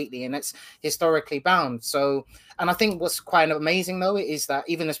completely, and it's historically bound. So, and I think what's quite amazing though is that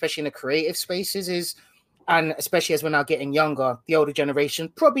even especially in the creative spaces and especially as we're now getting younger, the older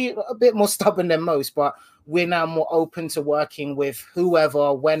generation, probably a bit more stubborn than most, but we're now more open to working with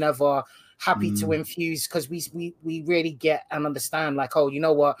whoever, whenever, happy to infuse, because we really get and understand, like, oh, you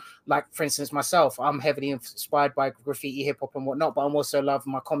know what, like, for instance, myself, I'm heavily inspired by graffiti, hip-hop and whatnot, but I'm also love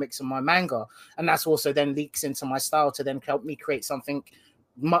my comics and my manga, and that's also then leaks into my style to then help me create something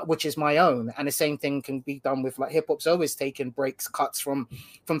which is my own. And the same thing can be done with, like, hip-hop's always taken breaks, cuts from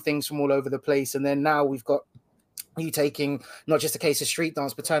things from all over the place, and then now we've got you taking not just a case of street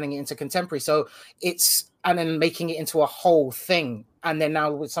dance but turning it into contemporary, so it's, and then making it into a whole thing. And then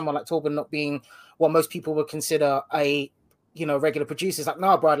now with someone like Torben not being what most people would consider a regular producer, it's like,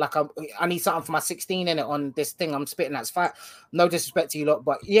 no, bro, like, I need something for my 16 in it on this thing I'm spitting, that's fat. No disrespect to you lot,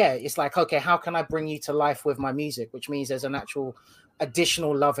 but yeah, it's like, okay, how can I bring you to life with my music, which means there's an actual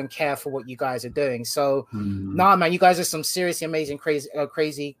additional love and care for what you guys are doing. So nah, man, you guys are some seriously amazing,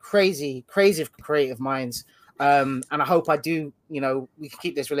 crazy creative minds. And I hope we can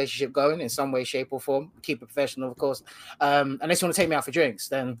keep this relationship going in some way, shape, or form. Keep it professional, of course. Unless you want to take me out for drinks,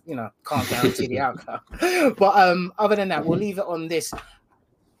 then can't guarantee the outcome. But other than that, we'll leave it on this.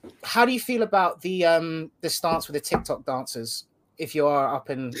 How do you feel about the stance with the TikTok dancers? If you are up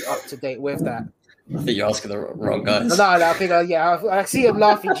to date with that, I think you're asking the wrong guys. No, I think I see him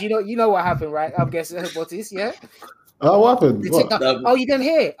laughing. You know what happened, right? I'm guessing what is, yeah. Oh, what happened? What? Oh, you didn't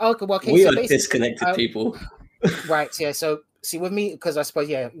hear? Okay, well, we are disconnected people. Right, yeah. So see, with me, because I suppose,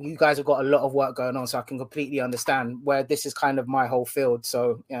 yeah, you guys have got a lot of work going on, so I can completely understand where this is kind of my whole field.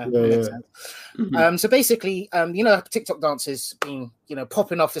 So yeah. Makes sense. Mm-hmm. So basically, TikTok dancers been,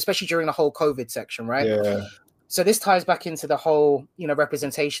 popping off, especially during the whole COVID section, right? Yeah. So this ties back into the whole,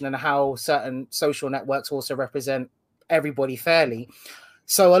 representation and how certain social networks also represent everybody fairly.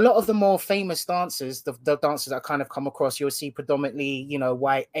 So a lot of the more famous dancers, the dancers that kind of come across, you'll see predominantly,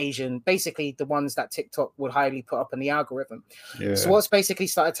 white, Asian, basically the ones that TikTok would highly put up in the algorithm. Yeah. So what's basically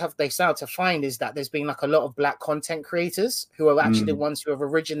started to find is that there's been like a lot of black content creators who are actually the ones who have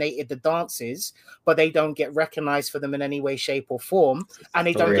originated the dances, but they don't get recognized for them in any way, shape, or form, and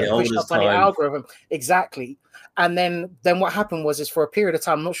they don't get pushed up on the algorithm. Exactly. And then what happened was for a period of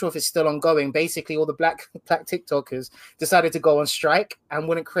time, I'm not sure if it's still ongoing, basically all the black TikTokers decided to go on strike and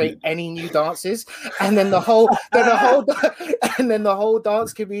wouldn't create any new dances. And then the whole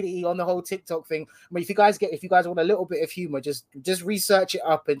dance community on the whole TikTok thing. I mean, if you guys want a little bit of humor, just research it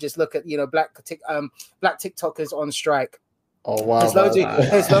up and just look at, black TikTokers on strike. Oh wow! There's loads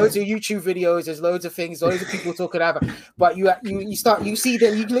of YouTube videos. There's loads of things. Loads of people talking about it. But you literally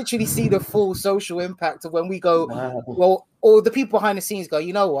see the full social impact of when we go. Wow. Well, or the people behind the scenes go,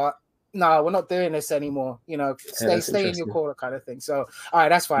 you know what? No, we're not doing this anymore. Stay in your corner, kind of thing. So, all right,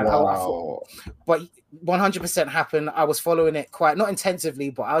 that's fine. Wow. But 100% happened. I was following it quite not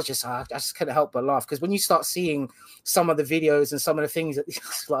intensively, but I just couldn't help but laugh, because when you start seeing some of the videos and some of the things that these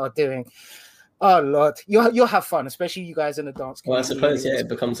people are doing. Oh Lord, you'll have fun, especially you guys in the dance community. Well, I suppose it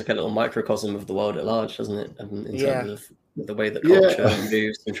becomes like a little microcosm of the world at large, doesn't it? In terms of the way that culture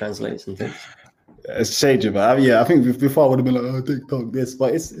moves and translates and things. It's changing, man. Yeah, I think before I would have been like, oh, TikTok this,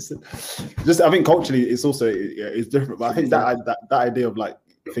 but it's just, I think culturally it's also it's different. But I think that idea of like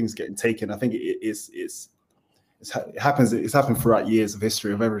things getting taken, I think it happens. It's happened throughout years of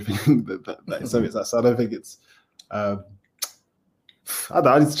history of everything so I don't think it's.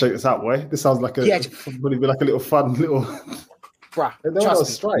 I need to check this out, boy. This sounds like probably be like a little fun little. Bruh,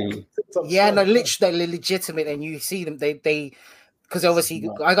 trust me. Yeah, no, literally, they're legitimate, and you see them. They because obviously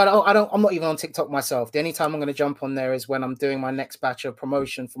I'm not even on TikTok myself. The only time I'm going to jump on there is when I'm doing my next batch of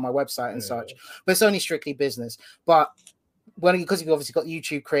promotion for my website and such. But it's only strictly business. But because you've obviously got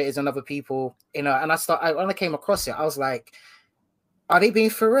YouTube creators and other people, and when I came across it, I was like, Are they being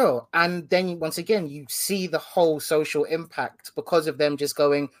for real? And then once again, you see the whole social impact because of them just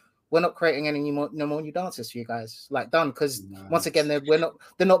going, we're not creating any more, no more new dances for you guys. Like, done. Because once again,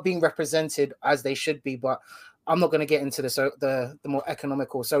 they're not being represented as they should be. But I'm not going to get into the more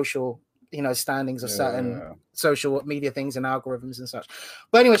economical social, you know, standings of certain social media things and algorithms and such.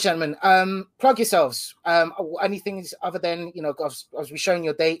 But anyway, gentlemen, plug yourselves. Anything other than, you know, as we showing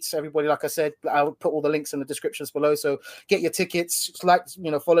your dates, everybody, like I said, I'll put all the links in the descriptions below. So get your tickets, like,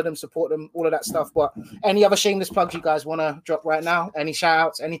 you know, follow them, support them, all of that stuff. But any other shameless plugs you guys want to drop right now? Any shout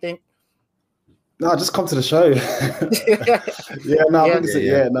outs, anything? No, just come to the show.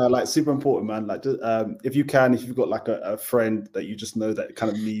 Like super important, man. Like, just, if you've got like a friend that you just know that kind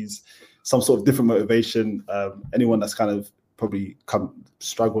of needs some sort of different motivation, anyone that's kind of probably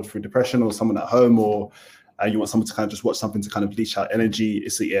struggled through depression, or someone at home, or you want someone to kind of just watch something to kind of leash out energy.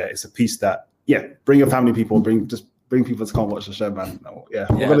 It's a piece that bring your family, people, bring people to come watch the show, man. We're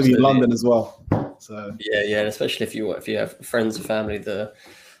going to be in London as well. So and especially if you have friends or family that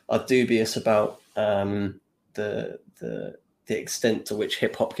are dubious about the extent to which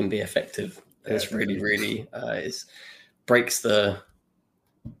hip hop can be effective. It's really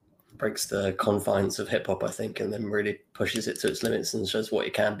breaks the confines of hip hop, I think, and then really pushes it to its limits and shows what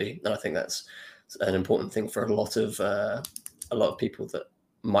it can be. And I think that's an important thing for a lot of people that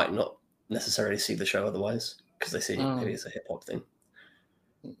might not necessarily see the show otherwise, because they see maybe it's a hip hop thing.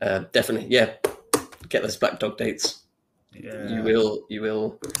 Definitely, get those Black Dog dates. You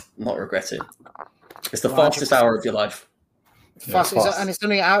will not regret it. It's the fastest hour of your life. Fast. And it's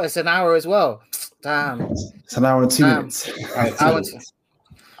only an hour. It's an hour as well. Damn. It's an hour and 2 minutes.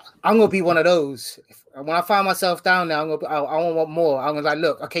 I'm gonna be one of those. When I find myself down there, I want more. I'm gonna like,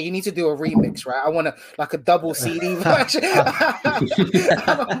 look, okay, you need to do a remix, right? I want a double CD version.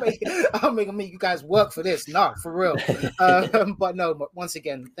 I'll make you guys work for this. No, for real. But once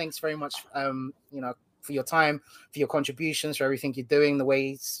again, thanks very much. For your time, for your contributions, for everything you're doing, the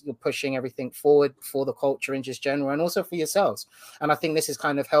ways you're pushing everything forward for the culture in just general, and also for yourselves. And I think this is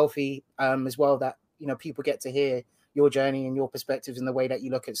kind of healthy as well, that, you know, people get to hear your journey and your perspectives in the way that you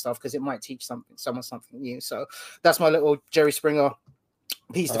look at stuff, because it might teach someone something new. So that's my little Jerry Springer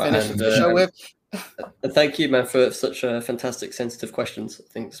piece to finish the show with. Thank you, man, for such fantastic, sensitive questions. I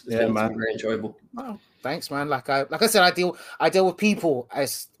think it's been very enjoyable. Oh, thanks, man. Like I said, I deal with people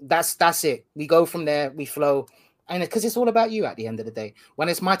as that's it. We go from there, we flow. And because it's all about you at the end of the day. When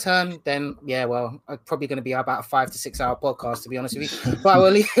it's my turn, then I'm probably going to be about a 5 to 6 hour podcast, to be honest with you. But I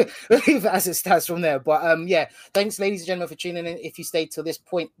will leave it as it stands from there. But thanks, ladies and gentlemen, for tuning in. If you stayed till this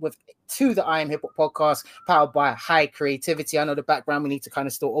point to the I Am Hip Hop podcast, powered by High Creativity. I know the background, we need to kind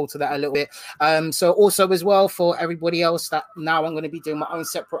of still alter that a little bit. So also as well, for everybody else, that now I'm going to be doing my own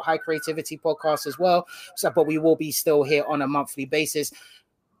separate High Creativity podcast as well. But we will be still here on a monthly basis.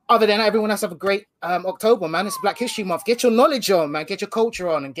 Other than that, everyone else have a great October, man. It's Black History Month. Get your knowledge on, man. Get your culture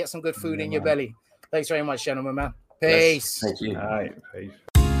on, and get some good food in your belly. Thanks very much, gentlemen, man. Peace. Yes, thank you. All right, peace.